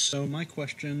Rick. So my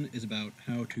question is about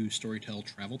how to storytell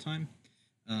travel time.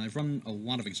 I've run a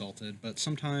lot of Exalted, but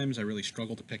sometimes I really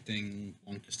struggle depicting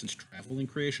long-distance travel in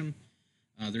creation.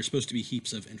 There's supposed to be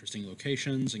heaps of interesting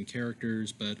locations and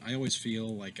characters, but I always feel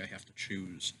like I have to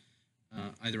choose.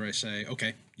 Either I say,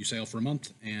 okay, you sail for a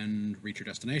month and reach your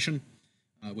destination,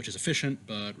 which is efficient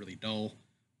but really dull,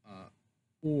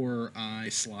 or I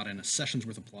slot in a session's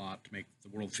worth of plot to make the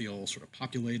world feel sort of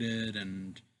populated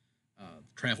and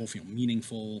travel feel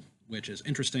meaningful, which is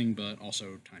interesting but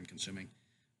also time-consuming.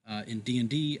 In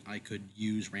D&D, I could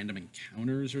use random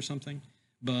encounters or something,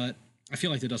 but I feel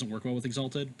like that doesn't work well with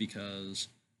Exalted because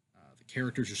the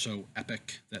characters are so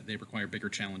epic that they require bigger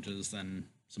challenges than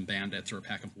some bandits or a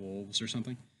pack of wolves or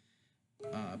something.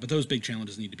 But those big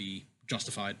challenges need to be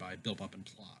justified by build-up and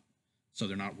plot, so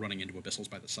they're not running into abyssals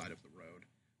by the side of the road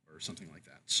or something like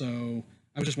that. So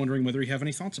I was just wondering whether you have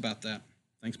any thoughts about that.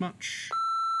 Thanks much.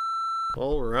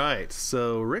 All right,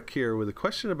 so Rick here with a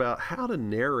question about how to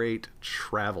narrate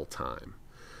travel time.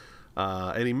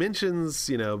 And he mentions,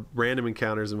 random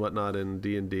encounters and whatnot in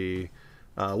D&D.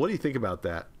 What do you think about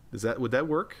that? Would that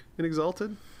work in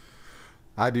Exalted?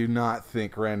 I do not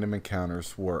think random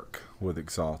encounters work with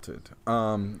Exalted.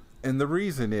 And the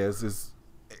reason is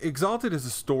Exalted is a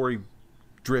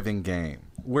story-driven game,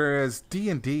 whereas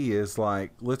D&D is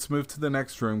like, let's move to the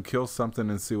next room, kill something,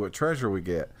 and see what treasure we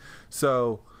get.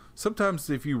 So sometimes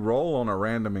if you roll on a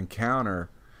random encounter,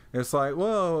 it's like,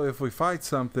 well, if we fight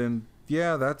something,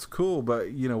 yeah, that's cool,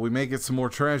 but we may get some more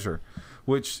treasure.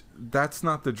 which that's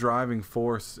not the driving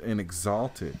force in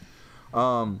Exalted.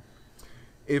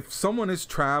 If someone is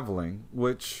traveling,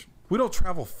 which we don't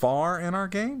travel far in our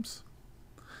games,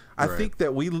 I think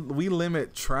that we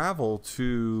limit travel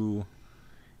to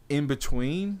in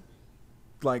between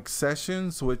like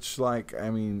sessions, which like, I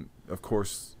mean, of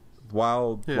course,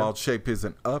 Wild Shape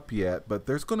isn't up yet, but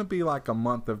there's going to be like a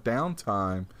month of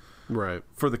downtime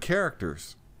for the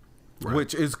characters,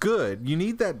 which is good. You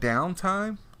need that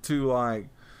downtime to, like,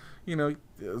 you know,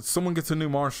 someone gets a new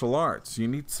martial arts. You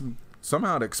need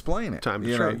somehow to explain it. Time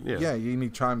to train. Yeah, you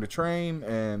need time to train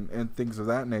and things of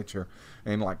that nature,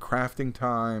 and like crafting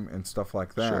time and stuff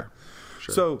like that.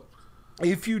 Sure. So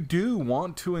if you do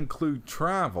want to include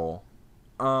travel,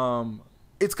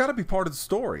 it's got to be part of the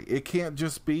story. It can't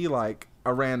just be like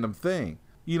a random thing.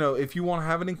 You know, if you want to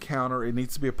have an encounter, it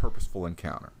needs to be a purposeful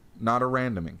encounter, not a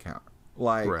random encounter.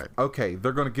 Like, okay,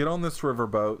 they're going to get on this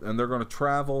riverboat and they're going to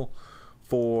travel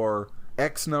for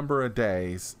X number of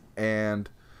days, and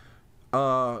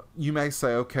you may say,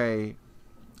 okay,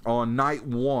 on night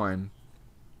 1,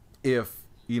 if,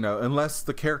 you know, unless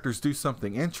the characters do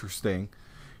something interesting,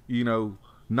 you know,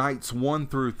 nights 1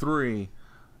 through 3,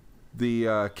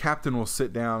 the captain will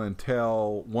sit down and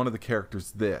tell one of the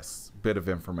characters this bit of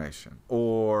information,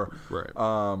 or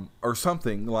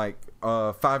something like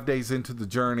 5 days into the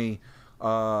journey,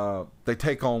 they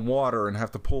take on water and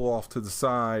have to pull off to the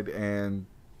side, and,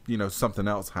 you know, something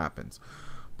else happens.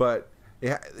 But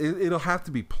it'll have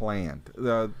to be planned.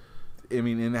 I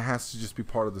mean, and it has to just be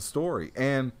part of the story.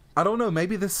 And I don't know,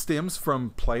 maybe this stems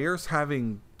from players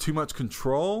having too much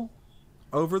control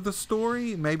over the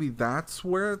story. Maybe that's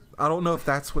where, I don't know if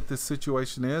that's what this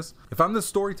situation is. If I'm the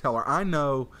storyteller, I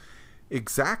know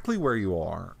exactly where you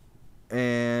are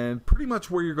and pretty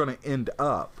much where you're going to end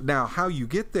up. Now, how you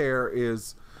get there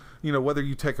is, you know, whether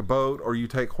you take a boat or you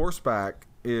take horseback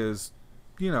is,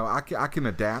 you know, I can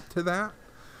adapt to that.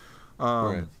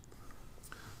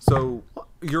 So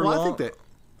you're I think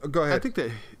that, go ahead.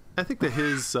 I think that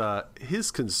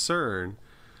his concern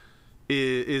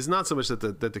is not so much that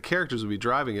the characters would be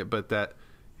driving it, but that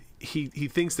he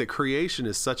thinks that creation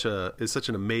is such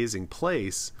an amazing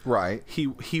place. Right.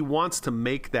 He wants to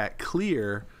make that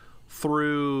clear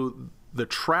through the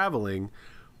traveling,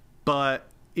 but,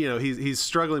 you know, he's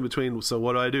struggling between, so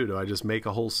what do? Do I just make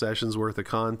a whole session's worth of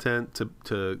content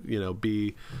to you know,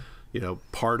 be, you know,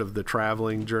 part of the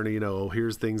traveling journey? You know,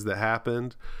 here's things that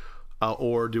happened.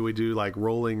 Or do we do like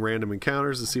rolling random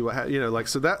encounters to see what you know, like,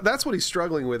 so that's what he's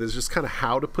struggling with, is just kind of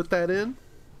how to put that in.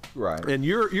 Right. And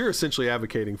you're essentially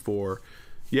advocating for,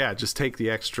 just take the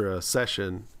extra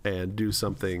session and do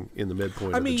something in the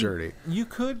midpoint of the journey. You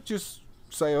could just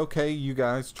say, okay, you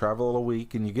guys travel a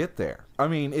week and you get there. I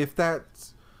mean, if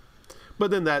that's... But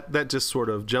then that just sort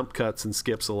of jump cuts and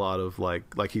skips a lot of,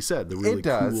 like he said, the really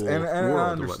cool world. And I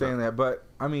understand that, but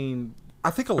I mean, I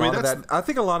think a lot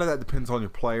of that depends on your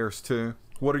players too.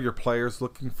 What are your players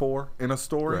looking for in a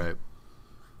story?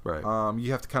 Right.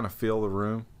 You have to kind of feel the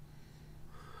room.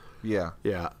 Yeah.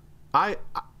 I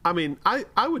mean,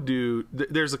 I would do.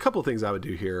 There's a couple of things I would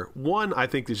do here. One, I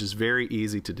think is just very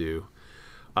easy to do.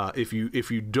 If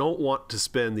you don't want to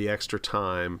spend the extra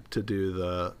time to do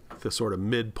the sort of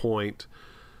midpoint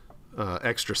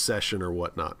extra session or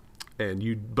whatnot,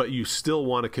 but you still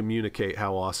want to communicate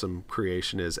how awesome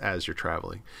creation is as you're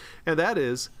traveling, and that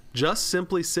is just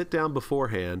simply sit down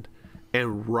beforehand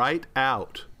and write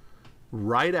out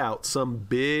some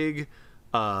big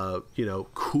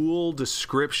cool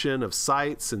description of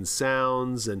sights and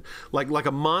sounds, and like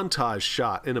a montage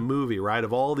shot in a movie, right,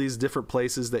 of all these different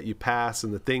places that you pass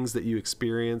and the things that you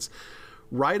experience.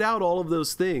 Write out all of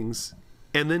those things,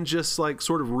 and then just like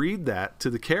sort of read that to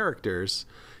the characters.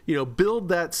 You know, build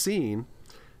that scene.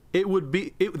 That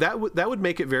would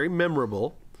make it very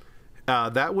memorable.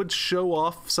 That would show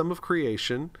off some of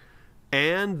creation,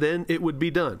 and then it would be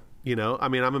done. You know, I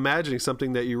mean, I'm imagining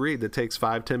something that you read that takes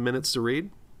 5-10 minutes to read,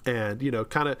 and, you know,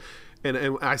 kind of,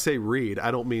 and I say read,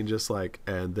 I don't mean just like,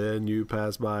 and then you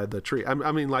pass by the tree.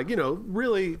 I mean, like, you know,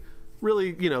 really,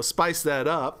 you know, spice that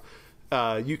up.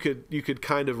 You could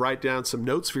kind of write down some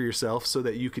notes for yourself so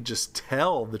that you could just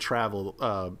tell the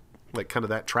travel, like kind of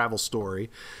that travel story.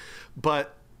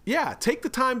 But yeah, take the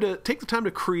time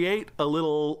to create a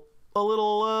little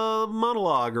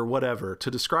monologue or whatever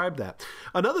to describe that.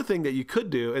 Another thing that you could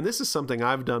do, and this is something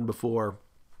I've done before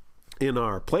in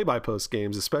our play-by-post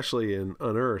games, especially in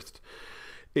Unearthed,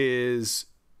 is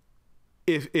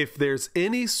if there's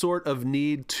any sort of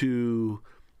need to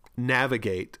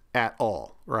navigate at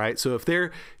all, right? So if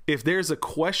there's a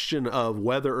question of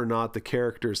whether or not the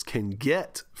characters can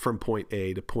get from point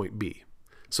A to point B,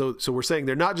 So we're saying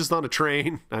they're not just on a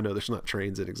train. I know there's not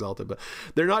trains in Exalted, but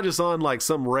they're not just on like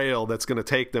some rail that's going to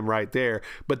take them right there,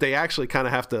 but they actually kind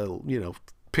of have to,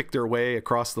 pick their way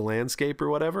across the landscape or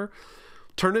whatever.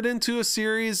 Turn it into a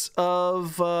series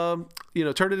of, turn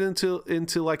it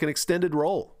into like an extended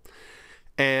role.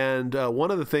 And one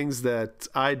of the things that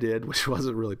I did, which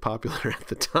wasn't really popular at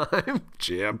the time,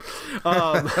 Jim,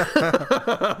 but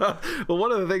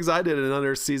one of the things I did in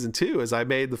Under Season 2 is I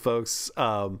made the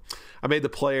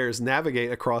players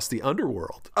navigate across the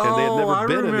underworld, and they had never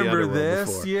been in the underworld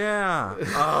before.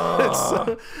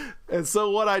 Yeah. And so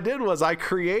what I did was I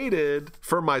created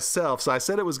for myself. So I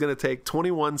said it was going to take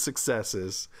 21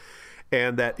 successes,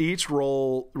 and that each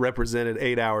role represented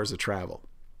 8 hours of travel.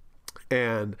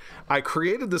 And I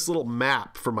created this little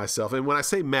map for myself. And when I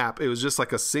say map, it was just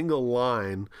like a single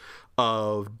line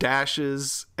of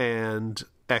dashes and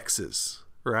X's,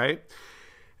 right?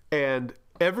 And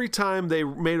every time they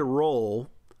made a roll,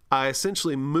 I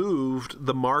essentially moved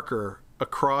the marker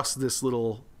across this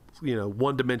little,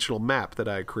 one-dimensional map that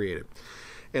I had created.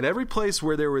 And every place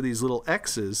where there were these little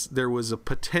X's, there was a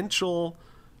potential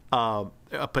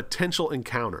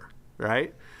encounter,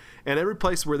 right? And every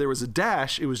place where there was a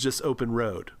dash, it was just open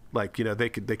road. Like, they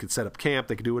could set up camp,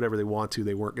 they could do whatever they want to.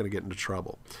 They weren't going to get into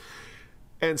trouble.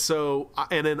 And so,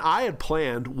 and then I had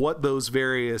planned what those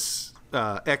various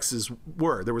X's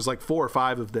were. There was like 4 or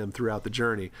 5 of them throughout the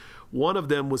journey. One of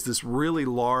them was this really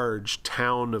large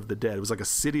town of the dead. It was like a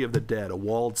city of the dead, a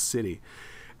walled city.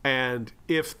 And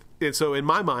so in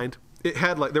my mind, it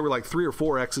had there were like 3 or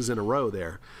 4 X's in a row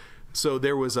there. So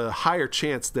there was a higher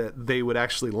chance that they would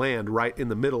actually land right in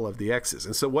the middle of the X's.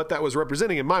 And so what that was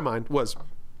representing in my mind was,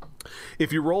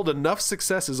 if you rolled enough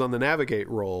successes on the navigate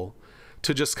roll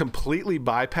to just completely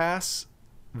bypass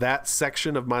that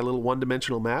section of my little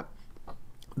one-dimensional map,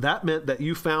 that meant that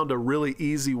you found a really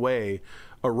easy way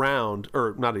around,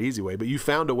 or not an easy way, but you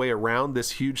found a way around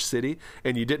this huge city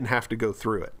and you didn't have to go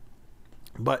through it.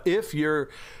 But if your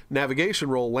navigation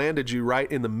roll landed you right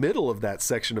in the middle of that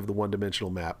section of the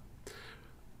one-dimensional map,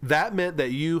 that meant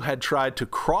that you had tried to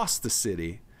cross the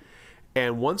city,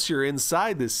 and once you're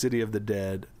inside this city of the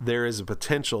dead, there is a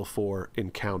potential for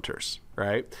encounters,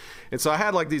 right? And so I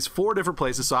had like these 4 different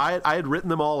places. So I had written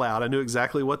them all out. I knew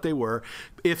exactly what they were.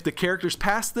 If the characters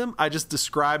passed them, I just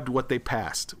described what they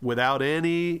passed without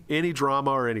any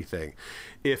drama or anything.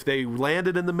 If they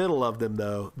landed in the middle of them,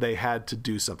 though, they had to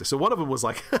do something. So one of them was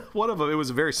like, it was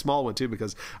a very small one too,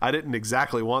 because I didn't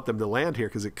exactly want them to land here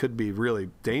because it could be really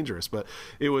dangerous. But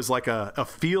it was like a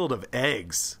field of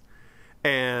eggs.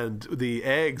 And the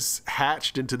eggs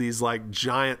hatched into these like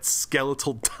giant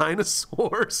skeletal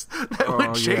dinosaurs that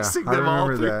went chasing them all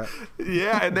through. That.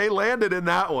 Yeah, and they landed in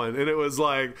that one, and it was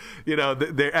like,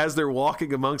 as they're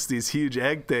walking amongst these huge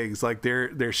egg things, like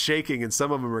they're shaking, and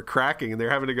some of them are cracking, and they're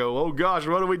having to go, oh gosh,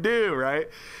 what do we do, right?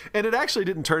 And it actually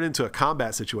didn't turn into a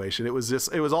combat situation. It was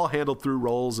all handled through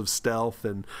rolls of stealth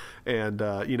and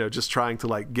just trying to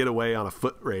like get away on a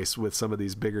foot race with some of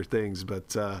these bigger things,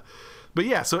 But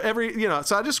yeah, so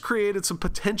so I just created some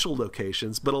potential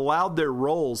locations, but allowed their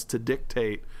roles to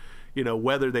dictate,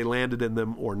 whether they landed in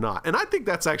them or not. And I think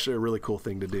that's actually a really cool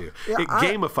thing to do. Yeah, it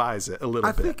gamifies it a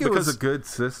little bit. I think it was a good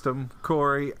system,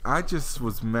 Corey. I just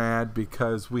was mad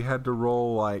because we had to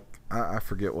roll like, I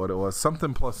forget what it was,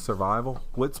 something plus survival,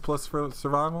 wits plus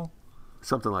survival,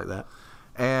 something like that.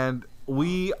 And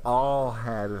we all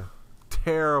had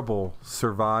terrible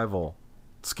survival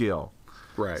skill.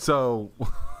 Right. So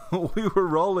we were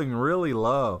rolling really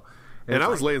low. And I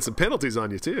was laying some penalties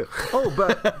on you too. Oh,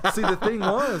 but see, the thing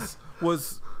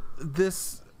was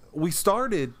this, we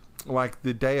started like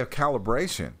the day of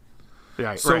calibration.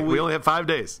 Yeah, so right. We only had 5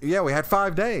 days. Yeah, we had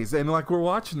 5 days. And like we're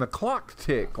watching the clock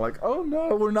tick, like, oh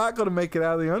no, we're not going to make it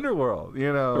out of the underworld,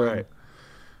 Right.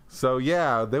 So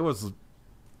yeah, there was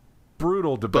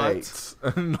brutal debates.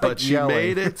 But you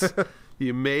made it.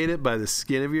 You made it by the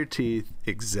skin of your teeth,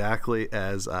 exactly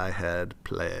as I had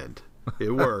planned.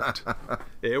 It worked.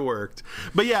 It worked.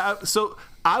 But yeah, so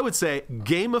I would say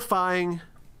gamifying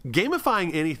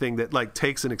anything that like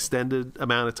takes an extended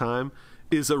amount of time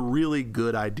is a really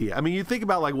good idea. I mean, you think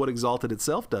about like what Exalted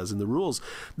itself does in the rules.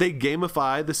 They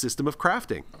gamify the system of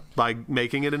crafting by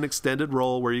making it an extended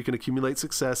role where you can accumulate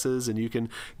successes and you can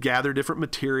gather different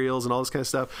materials and all this kind of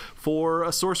stuff for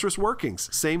a sorceress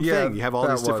workings. Same thing. You have all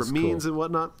these different means and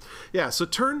whatnot. Yeah, so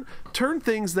turn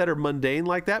things that are mundane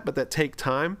like that, but that take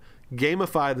time,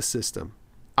 gamify the system.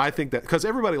 I think that because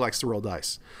everybody likes to roll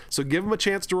dice. So give them a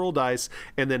chance to roll dice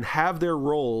and then have their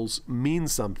rolls mean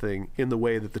something in the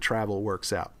way that the travel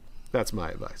works out. That's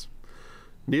my advice.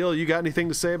 Neil, you got anything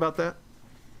to say about that?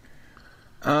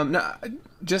 No,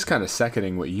 just kind of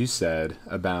seconding what you said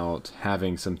about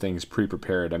having some things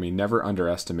pre-prepared. I mean, never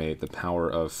underestimate the power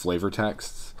of flavor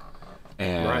texts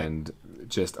and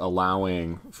just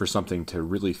allowing for something to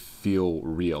really feel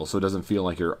real. So it doesn't feel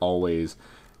like you're always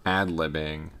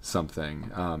ad-libbing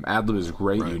something. Ad-lib is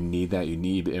great. You need that. You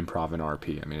need improv and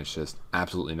RP. I mean, it's just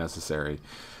absolutely necessary.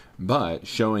 But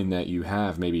showing that you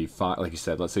have maybe 5, like you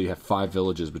said, let's say you have 5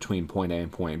 villages between point A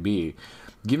and point B,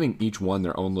 giving each one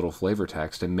their own little flavor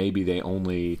text, and maybe they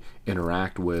only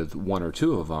interact with 1 or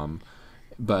 2 of them,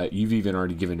 but you've even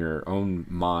already given your own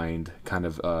mind kind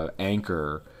of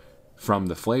anchor from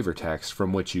the flavor text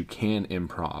from which you can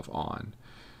improv on.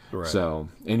 Right. So,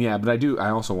 and yeah, but I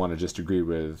also want to just agree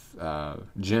with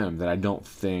Jim that I don't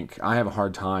think, I have a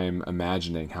hard time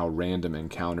imagining how random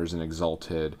encounters in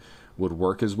Exalted would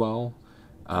work as well.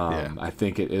 I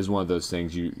think it is one of those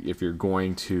things, if you're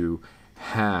going to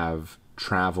have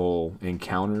travel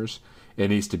encounters, it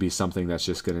needs to be something that's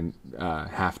just going to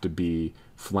have to be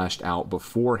fleshed out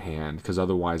beforehand, because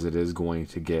otherwise it is going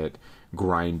to get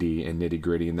grindy and nitty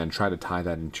gritty, and then try to tie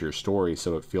that into your story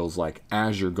so it feels like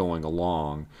as you're going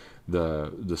along,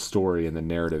 the story and the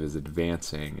narrative is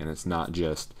advancing, and it's not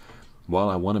just, well,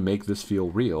 I want to make this feel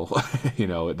real,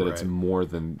 that it's more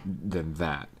than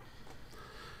that.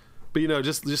 But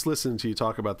just listening to you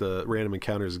talk about the random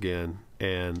encounters again,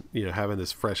 and having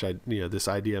this fresh this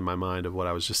idea in my mind of what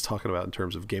I was just talking about in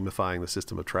terms of gamifying the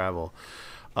system of travel,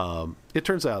 it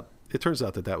turns out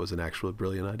that was an actually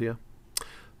brilliant idea.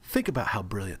 Think about how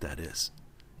brilliant that is.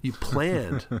 You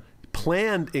planned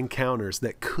encounters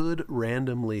that could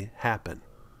randomly happen.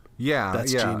 Yeah,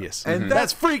 that's genius, and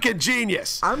that's freaking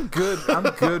genius. I'm good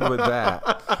with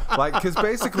that. Like, because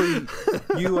basically,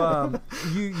 you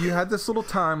had this little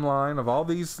timeline of all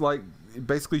these, like,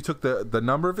 basically you took the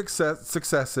number of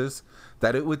successes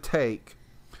that it would take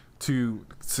to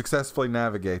successfully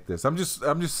navigate this. I'm just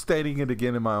stating it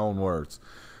again in my own words.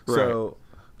 Right. So,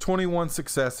 21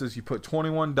 successes. You put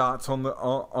 21 dots on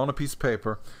a piece of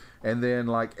paper, and then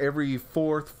like every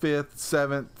 4th, 5th,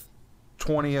 7th,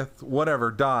 20th,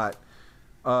 whatever dot,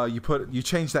 you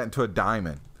change that into a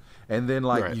diamond, and then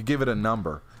you give it a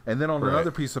number, and then on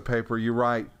another piece of paper you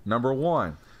write number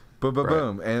 1, boom, boom,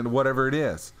 boom, and whatever it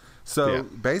is. So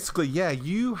basically,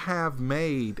 you have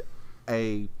made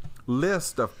a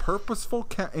list of purposeful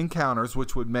encounters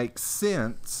which would make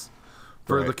sense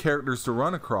for the characters to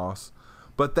run across,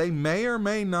 but they may or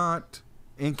may not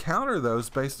encounter those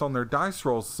based on their dice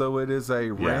rolls, so it is a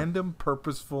random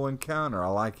purposeful encounter. I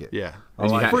like it.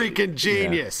 Freaking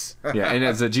genius. And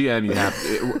as a GM, you have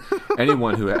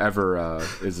anyone who ever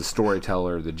is a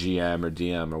storyteller, the GM or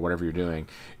DM or whatever you're doing,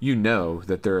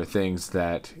 that there are things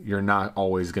that you're not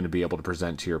always going to be able to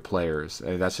present to your players,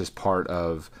 and that's just part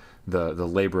of the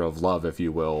labor of love, if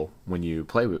you will, when you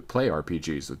play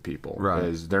RPGs with people. Right.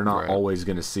 Is they're not always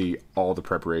going to see all the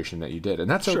preparation that you did, and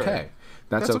that's okay.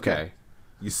 That's okay.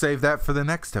 You save that for the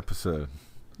next episode.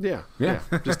 Yeah.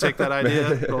 Just take that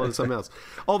idea and roll it to something else.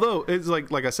 Although it's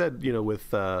like I said,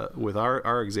 with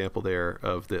our example there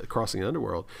of the crossing the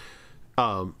underworld,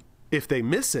 if they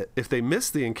miss it, if they miss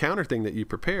the encounter thing that you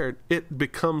prepared, it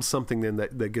becomes something then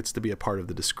that gets to be a part of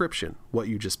the description, what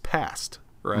you just passed,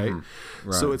 right?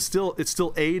 Mm-hmm. So it's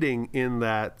still aiding in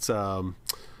that.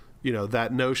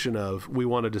 That notion of we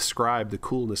want to describe the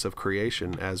coolness of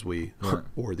creation as we,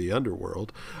 or the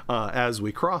underworld, as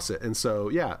we cross it. And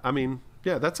so,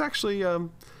 that's actually, you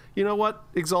know what,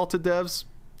 Exalted devs,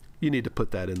 you need to put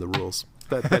that in the rules.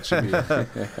 That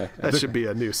should be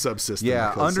a new subsystem. Yeah,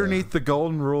 because, underneath the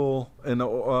golden rule and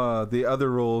the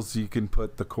other rules, you can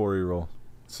put the Corey rule.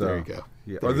 So there you go.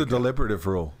 Yeah, or the deliberative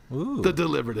rule. Ooh. The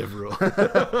deliberative rule.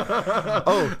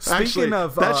 Speaking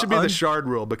of... that should be the shard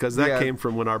rule, because that came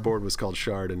from when our board was called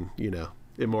Shard, and,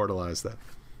 immortalized that.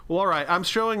 Well, all right. I'm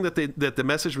showing that the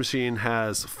message machine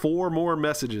has 4 more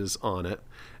messages on it,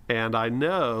 and I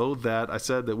know that I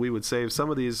said that we would save some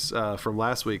of these from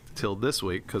last week till this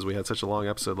week, because we had such a long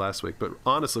episode last week, but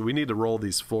honestly, we need to roll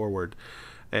these forward.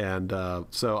 And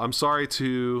so I'm sorry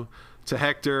to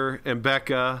Hector and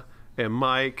Becca and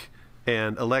Mike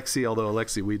and Alexi, although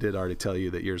Alexi, we did already tell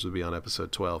you that yours would be on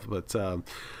episode 12. But to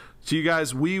you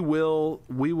guys, we will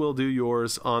do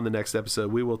yours on the next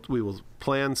episode. We will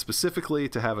plan specifically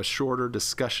to have a shorter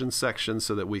discussion section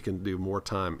so that we can do more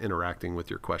time interacting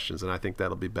with your questions, and I think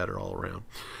that'll be better all around.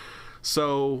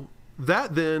 So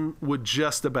that then would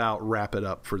just about wrap it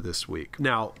up for this week.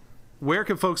 Now, where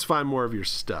can folks find more of your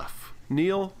stuff?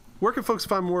 Neil, where can folks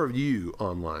find more of you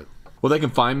online? Well, they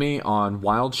can find me on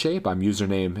Wildshape. I'm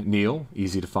username Neil,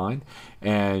 easy to find.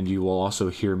 And you will also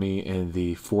hear me in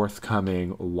the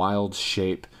forthcoming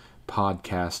Wildshape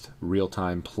podcast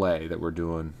real-time play that we're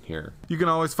doing here. You can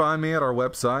always find me at our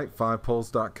website,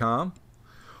 fivepoles.com.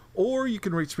 Or you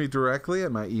can reach me directly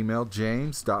at my email,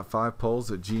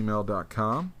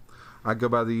 james.fivepoles@gmail.com. I go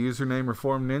by the username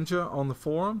Reform Ninja on the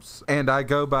forums. And I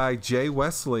go by Jay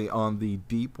Wesley on the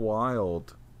Deep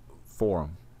Wild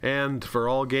forum. And for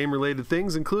all game-related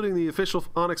things, including the official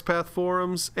Onyx Path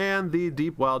forums and the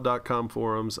deepwild.com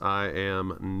forums, I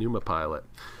am Numapilot.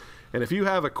 And if you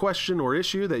have a question or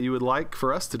issue that you would like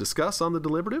for us to discuss on The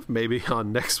Deliberative, maybe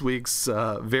on next week's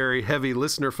very heavy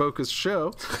listener-focused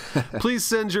show, please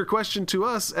send your question to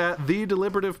us at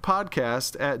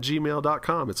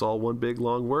thedeliberativePodcast@gmail.com. It's all one big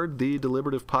long word,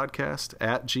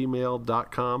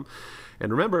 thedeliberativePodcast@gmail.com.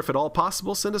 And remember, if at all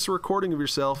possible, send us a recording of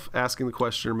yourself asking the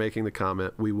question or making the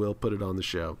comment. We will put it on the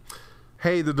show.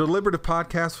 Hey, the Deliberative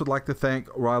Podcast would like to thank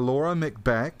Rylora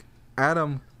McBeck,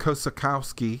 Adam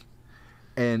Kosakowski,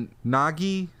 and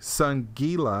Nagi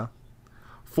Sungila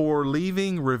for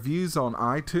leaving reviews on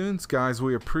iTunes. Guys,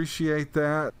 we appreciate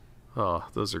that. Oh,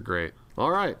 those are great.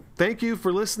 All right. Thank you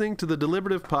for listening to the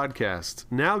Deliberative Podcast.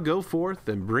 Now go forth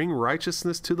and bring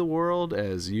righteousness to the world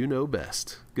as you know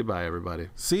best. Goodbye, everybody.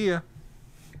 See ya.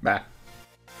 Bye.